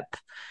leadership.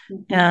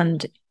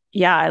 And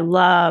yeah, I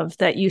love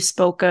that you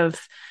spoke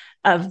of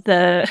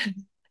the,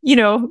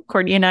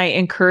 Courtney and I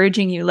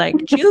encouraging you,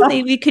 like,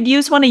 Julie, we could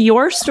use one of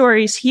your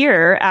stories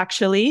here,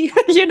 actually,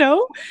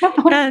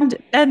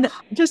 and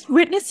just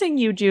witnessing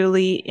you,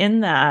 Julie, in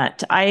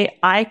that,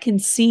 I can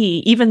see,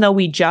 even though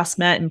we just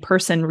met in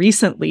person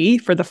recently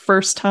for the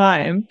first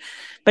time,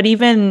 but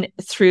even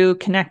through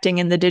connecting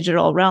in the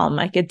digital realm,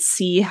 I could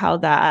see how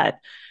that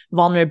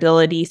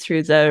vulnerability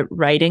through the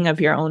writing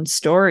of your own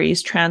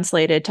stories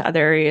translated to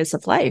other areas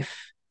of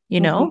life,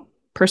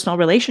 personal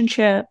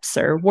relationships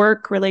or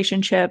work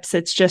relationships.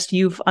 It's just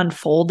you've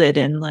unfolded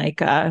in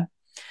like I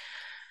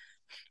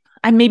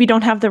maybe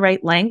don't have the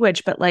right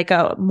language, but like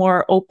a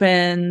more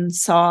open,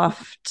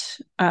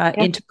 soft,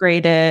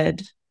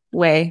 integrated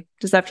way.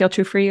 Does that feel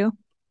true for you?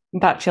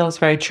 That feels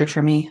very true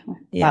for me.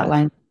 Yeah. That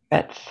language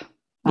fits.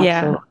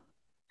 Absolutely.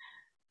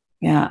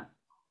 Yeah.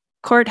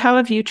 Court, how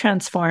have you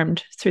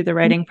transformed through the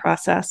writing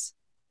process?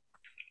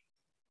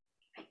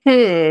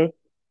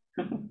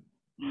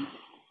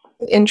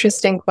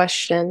 Interesting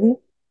question.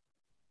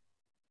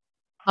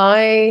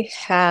 I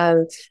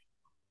have,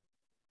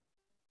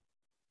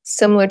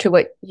 similar to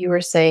what you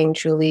were saying,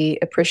 Julie,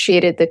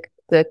 appreciated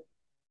the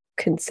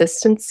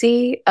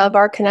consistency of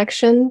our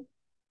connection.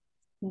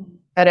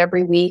 At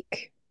every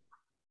week,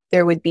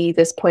 there would be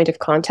this point of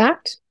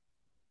contact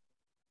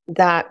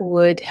that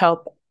would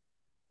help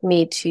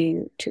me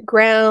to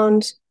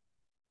ground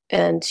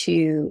and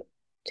to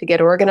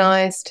get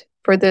organized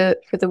for the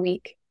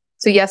week.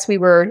 So yes, we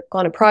were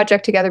on a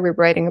project together, we were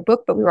writing a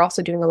book, but we were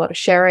also doing a lot of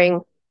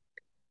sharing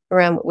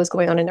around what was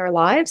going on in our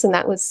lives. And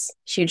that was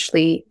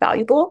hugely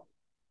valuable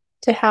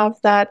to have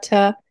that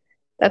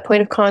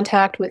point of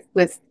contact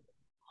with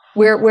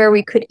where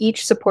we could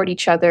each support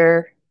each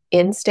other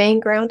in staying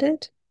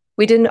grounded.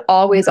 We didn't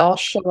always all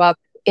show up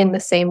in the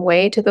same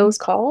way to those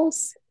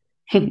calls,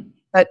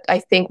 but I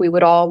think we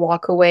would all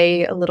walk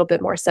away a little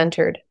bit more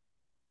centered,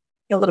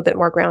 a little bit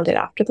more grounded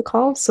after the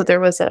call. So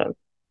there was a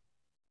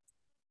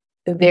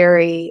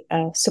very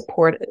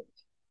supportive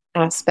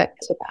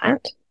aspect to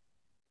that.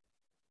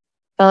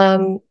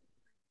 And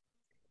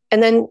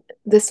then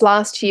this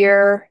last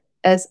year,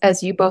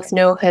 as you both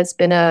know, has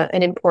been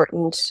an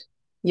important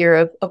year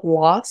of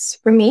loss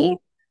for me,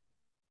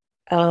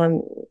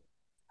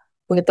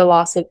 with the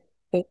loss of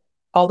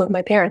all of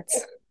my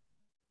parents.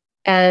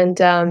 And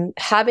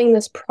having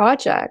this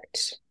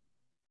project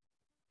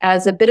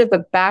as a bit of a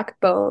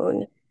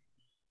backbone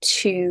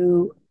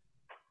to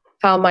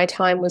how my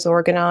time was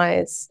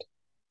organized,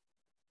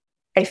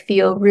 I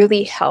feel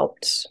really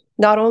helped,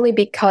 not only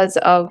because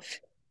of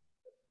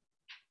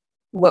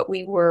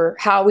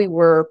how we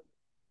were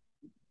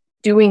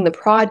doing the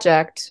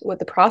project, what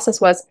the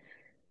process was,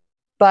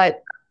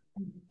 but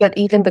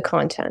even the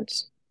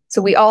content.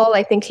 So we all,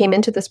 I think, came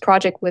into this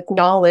project with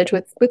knowledge,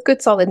 with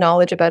good solid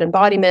knowledge about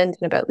embodiment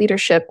and about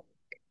leadership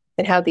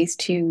and how these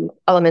two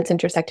elements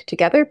intersected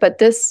together. But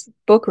this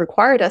book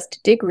required us to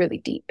dig really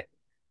deep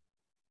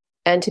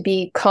and to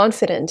be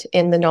confident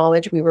in the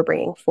knowledge we were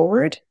bringing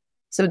forward.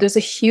 So there's a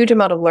huge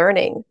amount of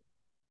learning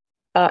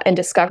and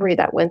discovery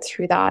that went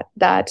through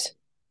that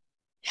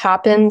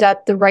happened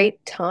at the right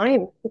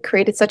time. It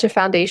created such a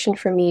foundation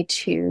for me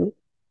to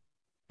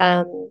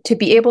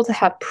be able to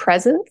have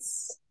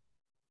presence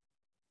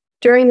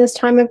during this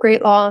time of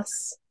great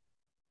loss,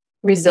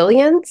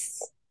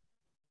 resilience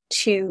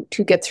to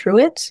get through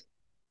it,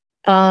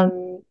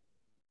 and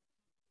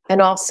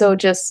also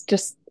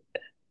just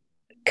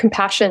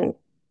compassion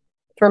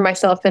for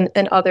myself and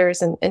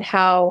others, and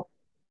how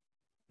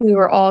we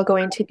were all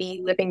going to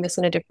be living this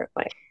in a different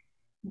way.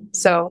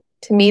 So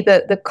to me,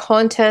 the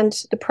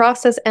content, the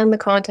process and the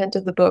content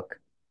of the book,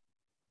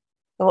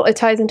 well, it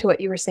ties into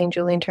what you were saying,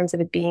 Julie, in terms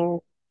of it being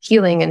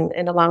healing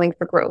and allowing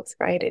for growth,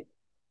 right?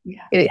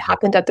 It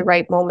happened at the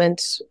right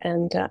moment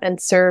and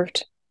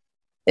served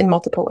in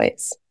multiple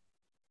ways.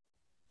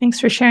 Thanks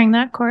for sharing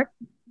that, Court.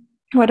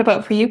 What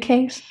about for you,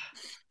 Case?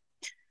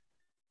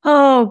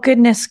 Oh,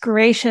 goodness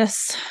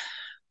gracious.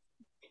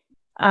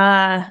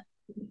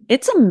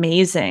 It's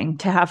amazing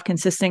to have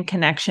consistent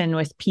connection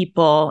with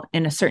people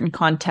in a certain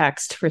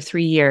context for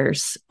 3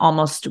 years,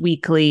 almost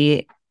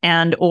weekly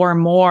and or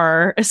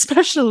more,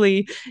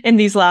 especially in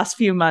these last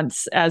few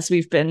months as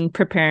we've been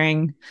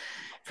preparing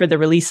for the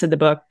release of the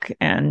book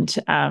and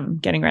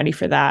getting ready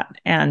for that.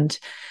 And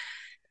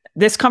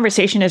this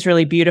conversation is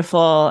really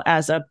beautiful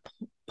as a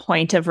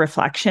point of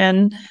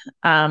reflection.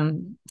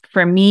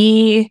 For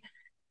me,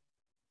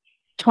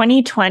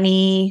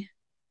 2020,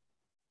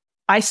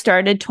 I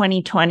started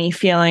 2020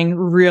 feeling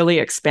really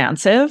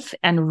expansive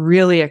and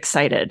really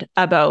excited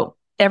about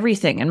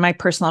everything in my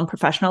personal and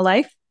professional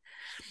life.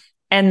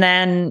 And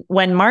then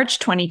when March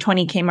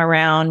 2020 came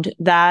around,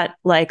 that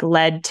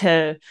led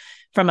to,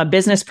 from a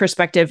business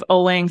perspective,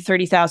 owing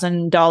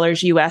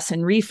 $30,000 US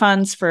in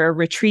refunds for a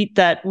retreat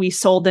that we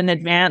sold in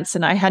advance,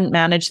 and I hadn't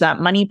managed that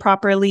money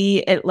properly.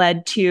 It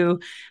led to,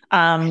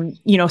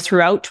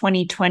 throughout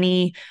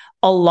 2020,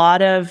 a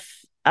lot of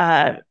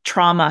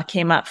trauma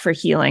came up for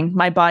healing.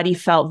 My body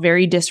felt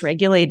very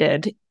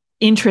dysregulated,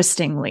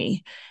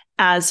 interestingly,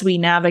 as we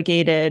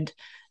navigated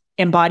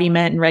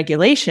embodiment and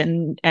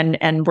regulation,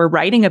 and we're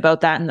writing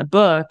about that in the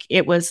book.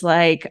 It was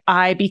like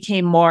I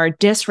became more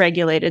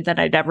dysregulated than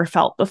I'd ever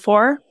felt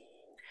before,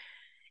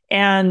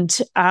 and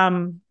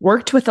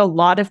worked with a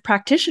lot of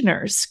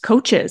practitioners,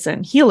 coaches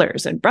and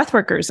healers and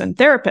breathworkers and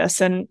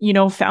therapists, and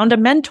found a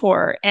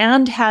mentor,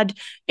 and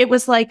it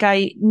was like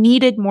I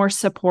needed more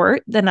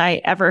support than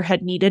I ever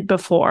had needed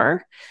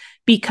before,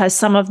 because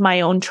some of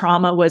my own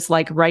trauma was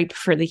ripe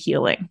for the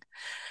healing.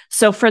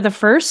 So for the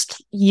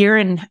first year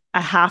and a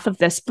half of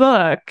this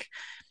book,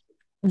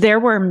 there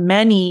were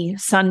many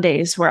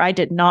Sundays where I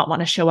did not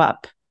want to show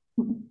up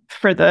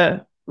for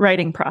the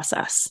writing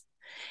process.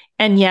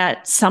 And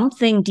yet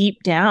something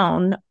deep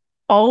down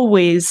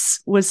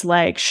always was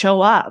like,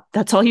 show up.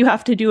 That's all you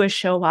have to do is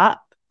show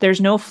up. There's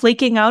no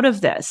flaking out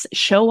of this.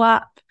 Show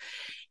up.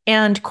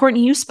 And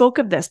Courtney, you spoke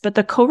of this, but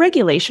the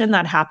co-regulation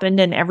that happened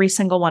in every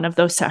single one of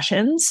those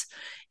sessions,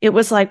 it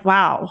was like,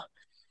 wow.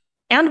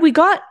 And we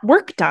got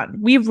work done.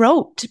 We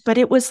wrote, but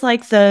it was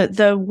like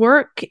the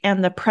work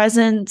and the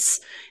presence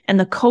and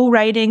the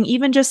co-writing,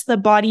 even just the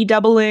body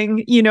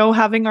doubling,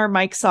 having our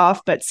mics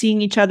off, but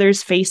seeing each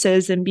other's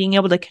faces and being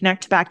able to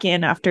connect back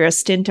in after a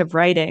stint of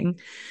writing.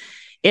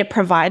 It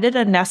provided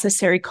a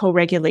necessary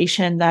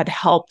co-regulation that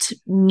helped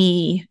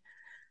me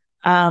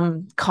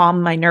calm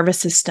my nervous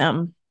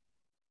system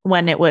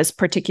when it was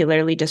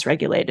particularly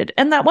dysregulated.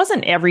 And that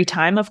wasn't every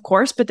time, of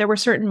course, but there were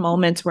certain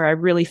moments where I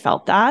really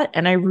felt that.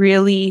 And I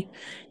really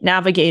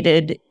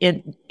navigated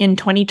in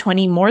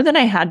 2020 more than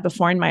I had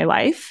before in my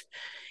life.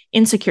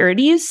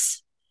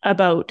 Insecurities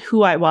about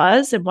who I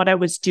was and what I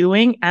was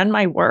doing and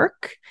my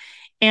work.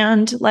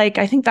 And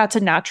I think that's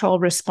a natural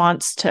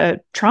response to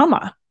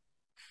trauma.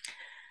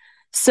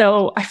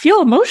 So I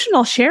feel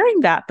emotional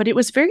sharing that, but it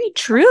was very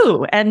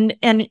true. And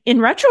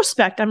in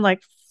retrospect, I'm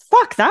like,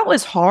 fuck, that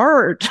was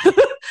hard.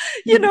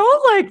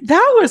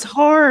 That was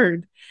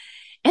hard.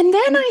 And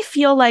then I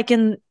feel like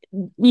in,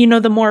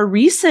 the more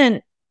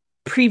recent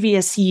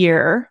previous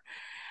year,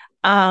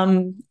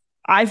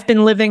 I've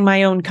been living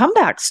my own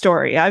comeback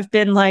story. I've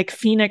been like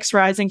Phoenix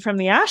rising from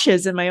the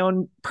ashes in my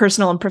own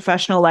personal and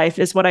professional life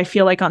is what I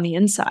feel like on the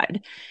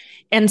inside.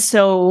 And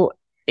so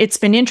it's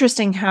been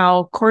interesting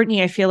how,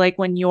 Courtney, I feel like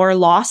when your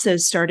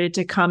losses started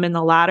to come in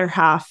the latter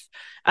half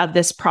of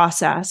this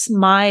process,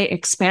 my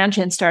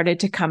expansion started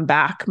to come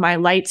back. My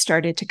light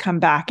started to come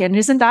back. And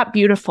isn't that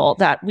beautiful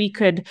that we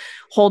could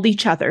hold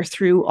each other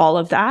through all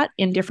of that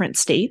in different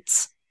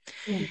states?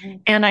 Mm-hmm.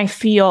 And I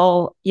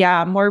feel,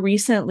 more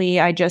recently,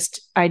 I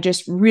just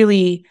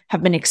really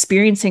have been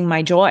experiencing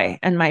my joy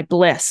and my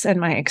bliss and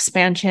my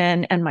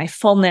expansion and my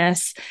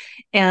fullness.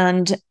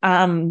 And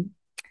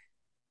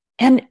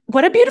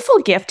what a beautiful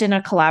gift in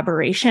a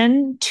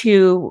collaboration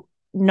to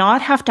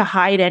not have to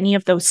hide any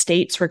of those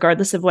states,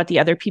 regardless of what the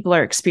other people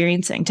are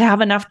experiencing, to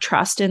have enough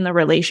trust in the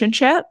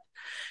relationship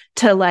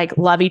to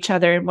love each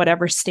other in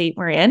whatever state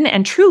we're in.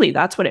 And truly,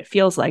 that's what it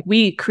feels like.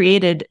 We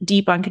created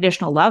deep,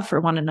 unconditional love for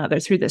one another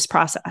through this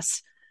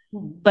process.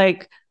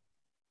 100%.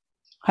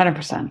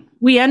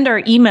 We end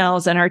our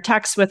emails and our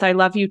texts with, I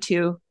love you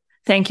too.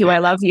 Thank you. I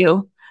love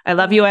you. I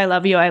love you. I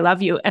love you. I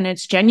love you. And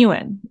it's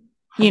genuine,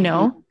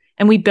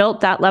 And we built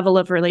that level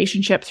of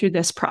relationship through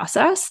this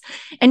process.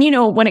 And,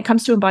 when it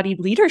comes to embodied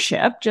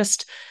leadership,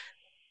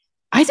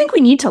 I think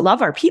we need to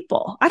love our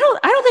people. I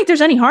don't think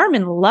there's any harm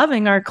in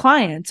loving our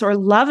clients or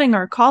loving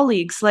our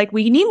colleagues.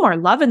 We need more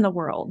love in the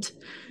world,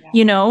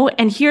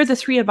 and here the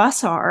three of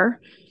us are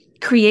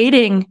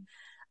creating,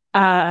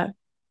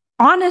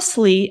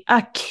 honestly,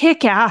 a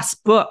kick-ass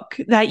book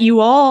that you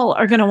all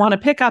are going to want to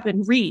pick up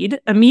and read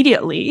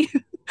immediately.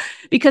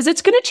 Because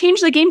it's going to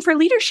change the game for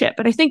leadership.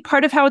 And I think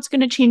part of how it's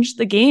going to change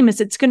the game is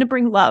it's going to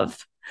bring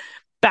love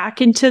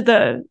back into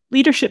the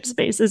leadership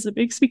spaces. It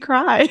makes me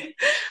cry.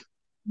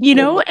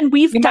 and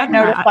we've You might done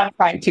notice that. I'm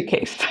trying to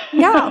case.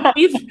 Yeah,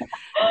 we've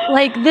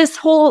like this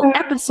whole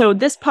episode,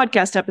 this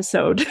podcast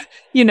episode,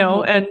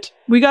 and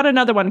we got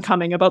another one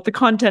coming about the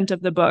content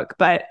of the book,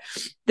 but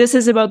this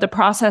is about the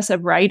process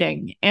of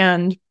writing.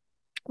 And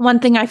one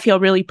thing I feel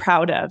really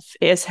proud of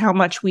is how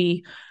much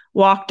we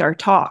walked our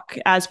talk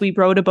as we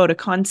wrote about a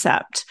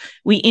concept.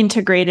 We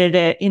integrated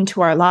it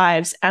into our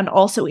lives and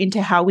also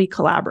into how we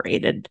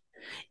collaborated.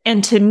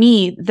 And to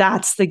me,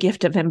 that's the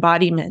gift of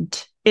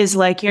embodiment, is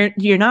like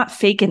you're not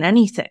faking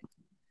anything.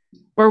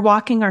 We're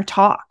walking our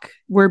talk.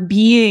 We're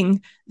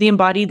being the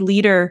embodied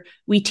leader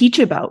we teach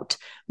about,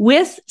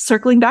 with,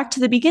 circling back to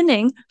the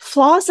beginning,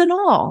 flaws and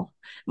all,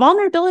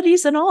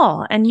 vulnerabilities and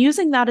all, and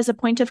using that as a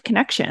point of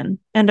connection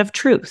and of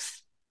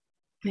truth.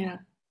 Yeah.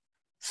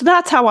 So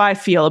that's how I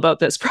feel about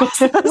this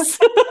process.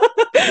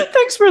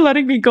 Thanks for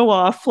letting me go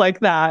off like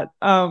that.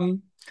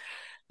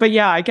 But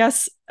yeah, I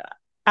guess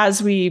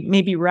as we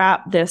maybe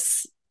wrap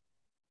this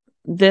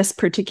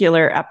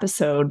particular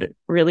episode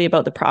really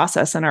about the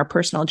process and our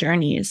personal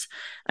journeys,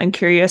 I'm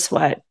curious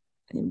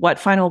what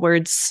final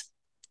words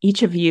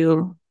each of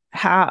you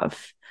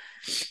have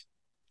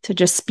to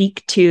just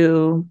speak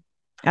to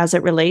as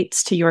it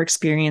relates to your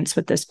experience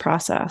with this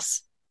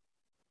process.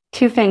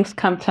 Two things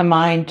come to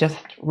mind, just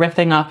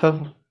riffing off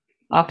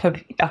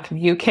of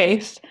you,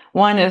 Case.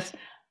 One is,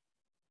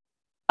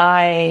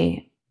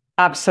 I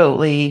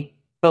absolutely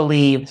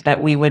believe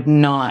that we would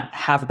not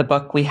have the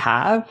book we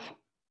have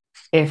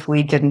if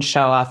we didn't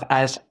show off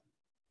as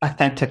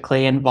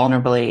authentically and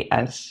vulnerably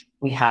as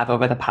we have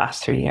over the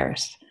past 3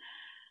 years.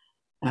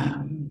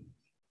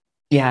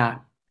 Yeah.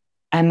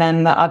 And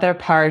then the other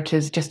part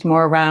is just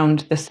more around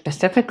the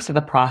specifics of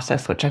the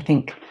process, which I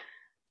think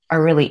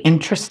are really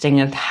interesting,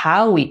 is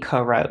how we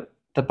co-wrote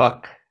the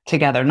book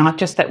together. Not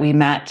just that we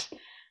met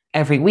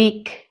every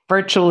week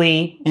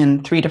virtually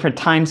in 3 different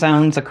time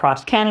zones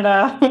across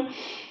Canada,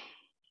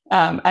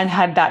 and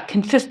had that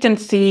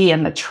consistency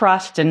and the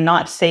trust, and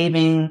not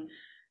saving,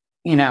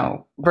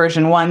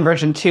 version 1,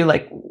 version 2,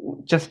 like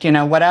just,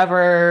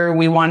 whatever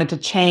we wanted to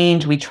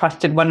change, we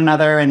trusted one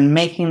another in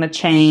making the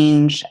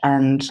change,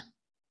 and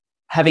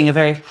having a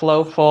very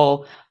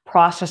flowful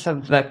process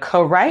of the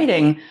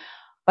co-writing.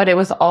 But it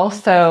was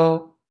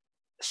also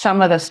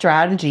some of the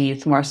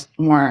strategies,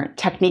 more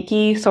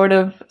technique-y sort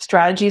of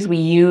strategies we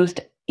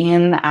used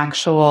in the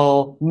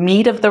actual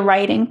meat of the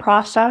writing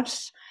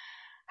process.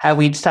 How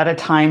we'd set a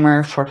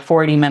timer for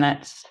 40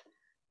 minutes.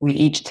 We'd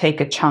each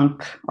take a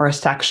chunk or a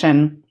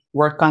section,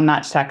 work on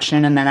that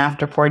section, and then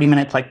after 40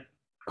 minutes, like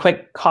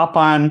quick hop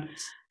on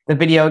the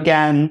video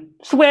again,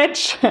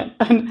 switch,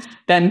 and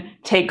then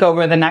take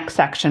over the next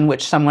section,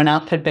 which someone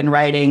else had been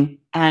writing,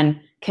 and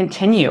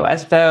continue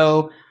as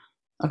though,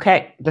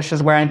 okay, this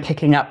is where I'm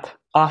picking up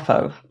off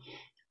of.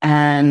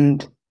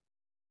 And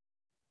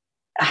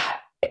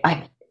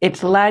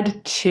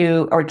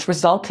it's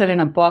resulted in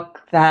a book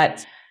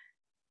that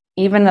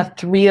even the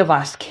 3 of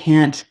us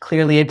can't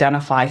clearly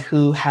identify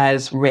who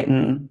has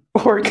written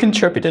or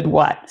contributed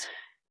what.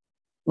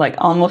 Like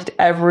almost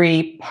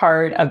every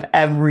part of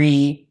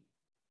the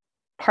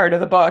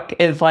book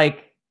is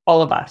like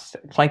all of us.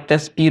 It's like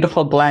this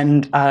beautiful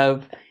blend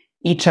of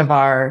each of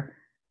our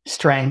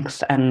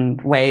strengths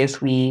and ways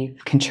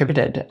we've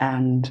contributed.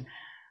 And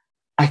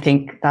I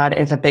think that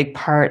is a big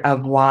part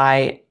of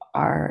why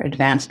our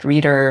advanced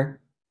reader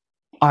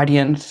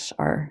audience,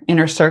 our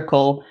inner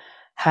circle,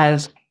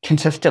 has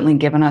consistently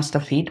given us the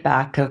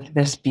feedback of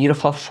this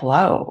beautiful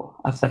flow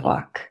of the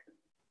book.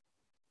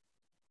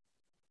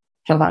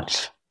 So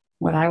that's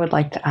what I would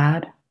like to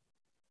add.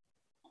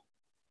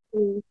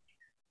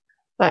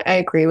 I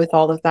agree with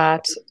all of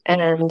that.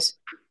 And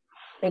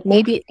I'd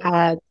maybe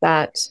add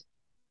that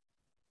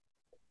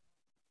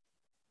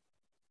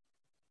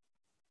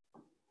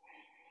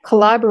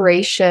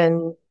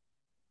collaboration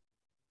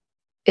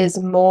is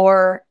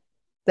more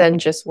than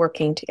just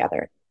working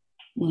together.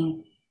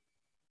 Mm.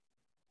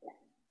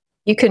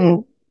 You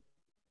can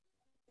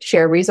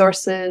share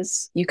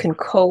resources, you can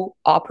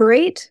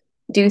cooperate,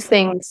 do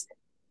things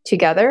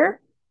together,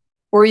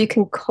 or you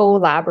can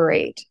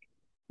collaborate,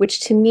 which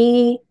to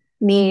me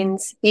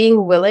means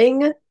being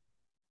willing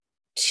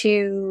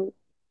to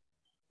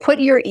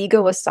put your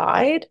ego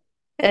aside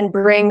and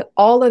bring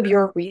all of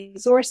your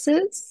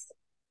resources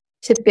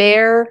to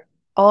bear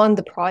on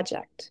the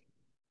project,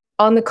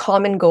 on the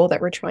common goal that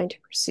we're trying to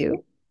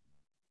pursue.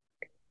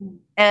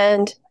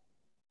 And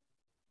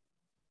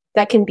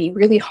that can be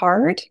really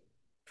hard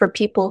for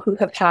people who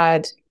have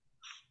had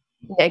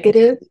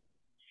negative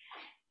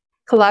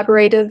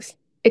collaborative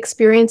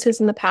experiences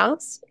in the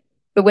past.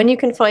 But when you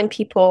can find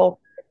people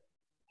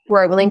who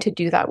are willing to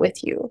do that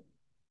with you,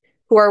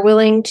 who are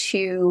willing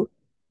to,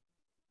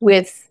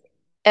 with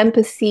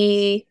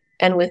empathy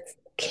and with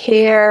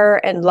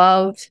care and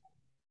love,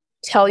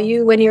 tell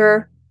you when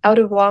you're out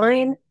of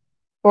line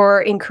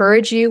or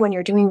encourage you when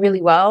you're doing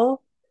really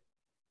well,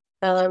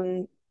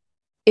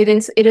 it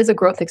is a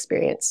growth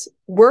experience.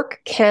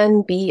 Work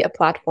can be a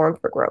platform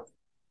for growth.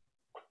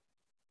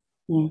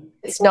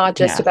 It's not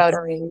just about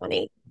earning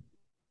money.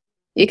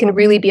 It can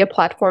really be a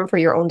platform for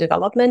your own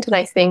development. And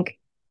I think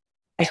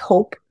I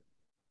hope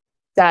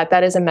that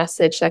that is a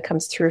message that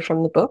comes through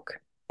from the book,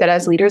 that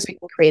as leaders, we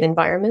can create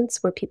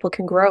environments where people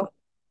can grow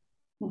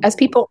as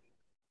people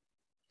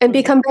and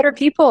become better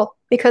people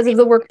because of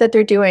the work that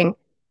they're doing.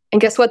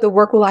 And guess what? The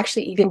work will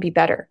actually even be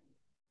better.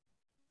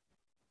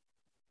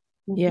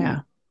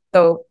 Yeah.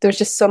 So there's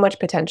just so much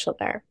potential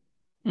there.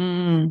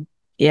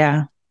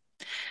 Yeah.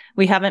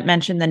 We haven't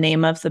mentioned the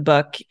name of the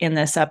book in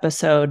this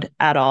episode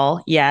at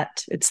all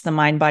yet. It's The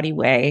Mind Body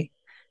Way,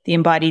 The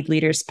Embodied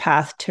Leader's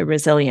Path to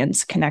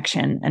Resilience,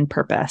 Connection, and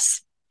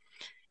Purpose.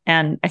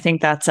 And I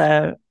think that's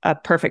a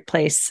perfect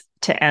place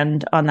to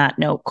end on that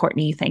note.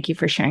 Courtney, thank you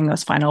for sharing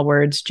those final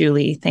words.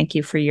 Julie, thank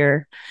you for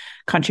your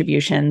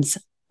contributions.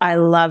 I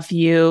love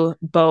you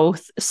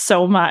both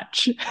so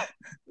much.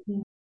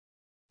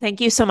 Thank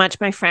you so much,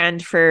 my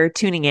friend, for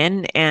tuning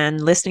in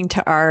and listening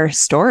to our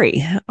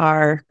story,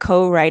 our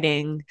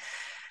co-writing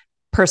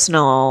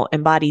personal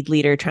embodied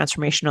leader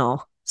transformational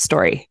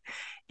story.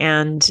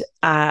 And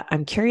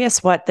I'm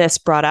curious what this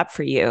brought up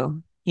for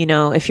you. You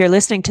know, if you're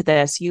listening to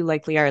this, you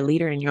likely are a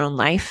leader in your own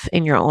life,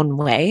 in your own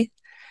way.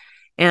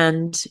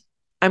 And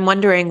I'm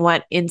wondering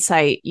what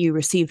insight you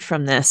received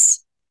from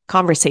this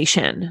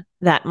conversation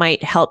that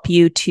might help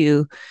you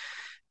to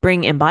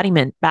bring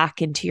embodiment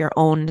back into your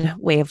own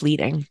way of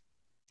leading.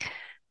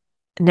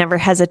 Never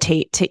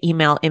hesitate to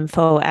email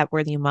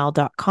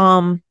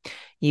info@worthyandwell.com.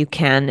 You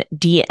can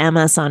DM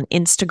us on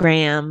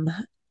Instagram,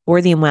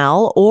 Worthy and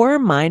Well, or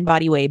Mind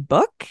Body Way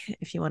Book.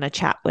 If you want to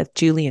chat with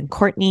Julie and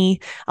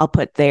Courtney, I'll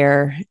put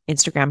their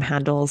Instagram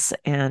handles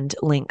and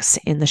links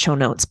in the show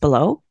notes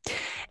below.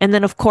 And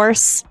then, of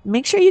course,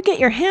 make sure you get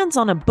your hands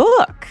on a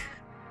book.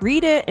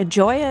 Read it,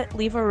 enjoy it,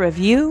 leave a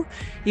review.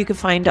 You can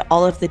find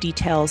all of the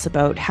details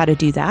about how to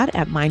do that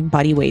at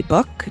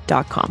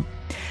mindbodywaybook.com.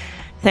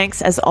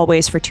 Thanks as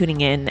always for tuning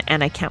in,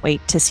 and I can't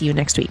wait to see you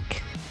next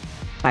week.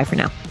 Bye for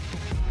now.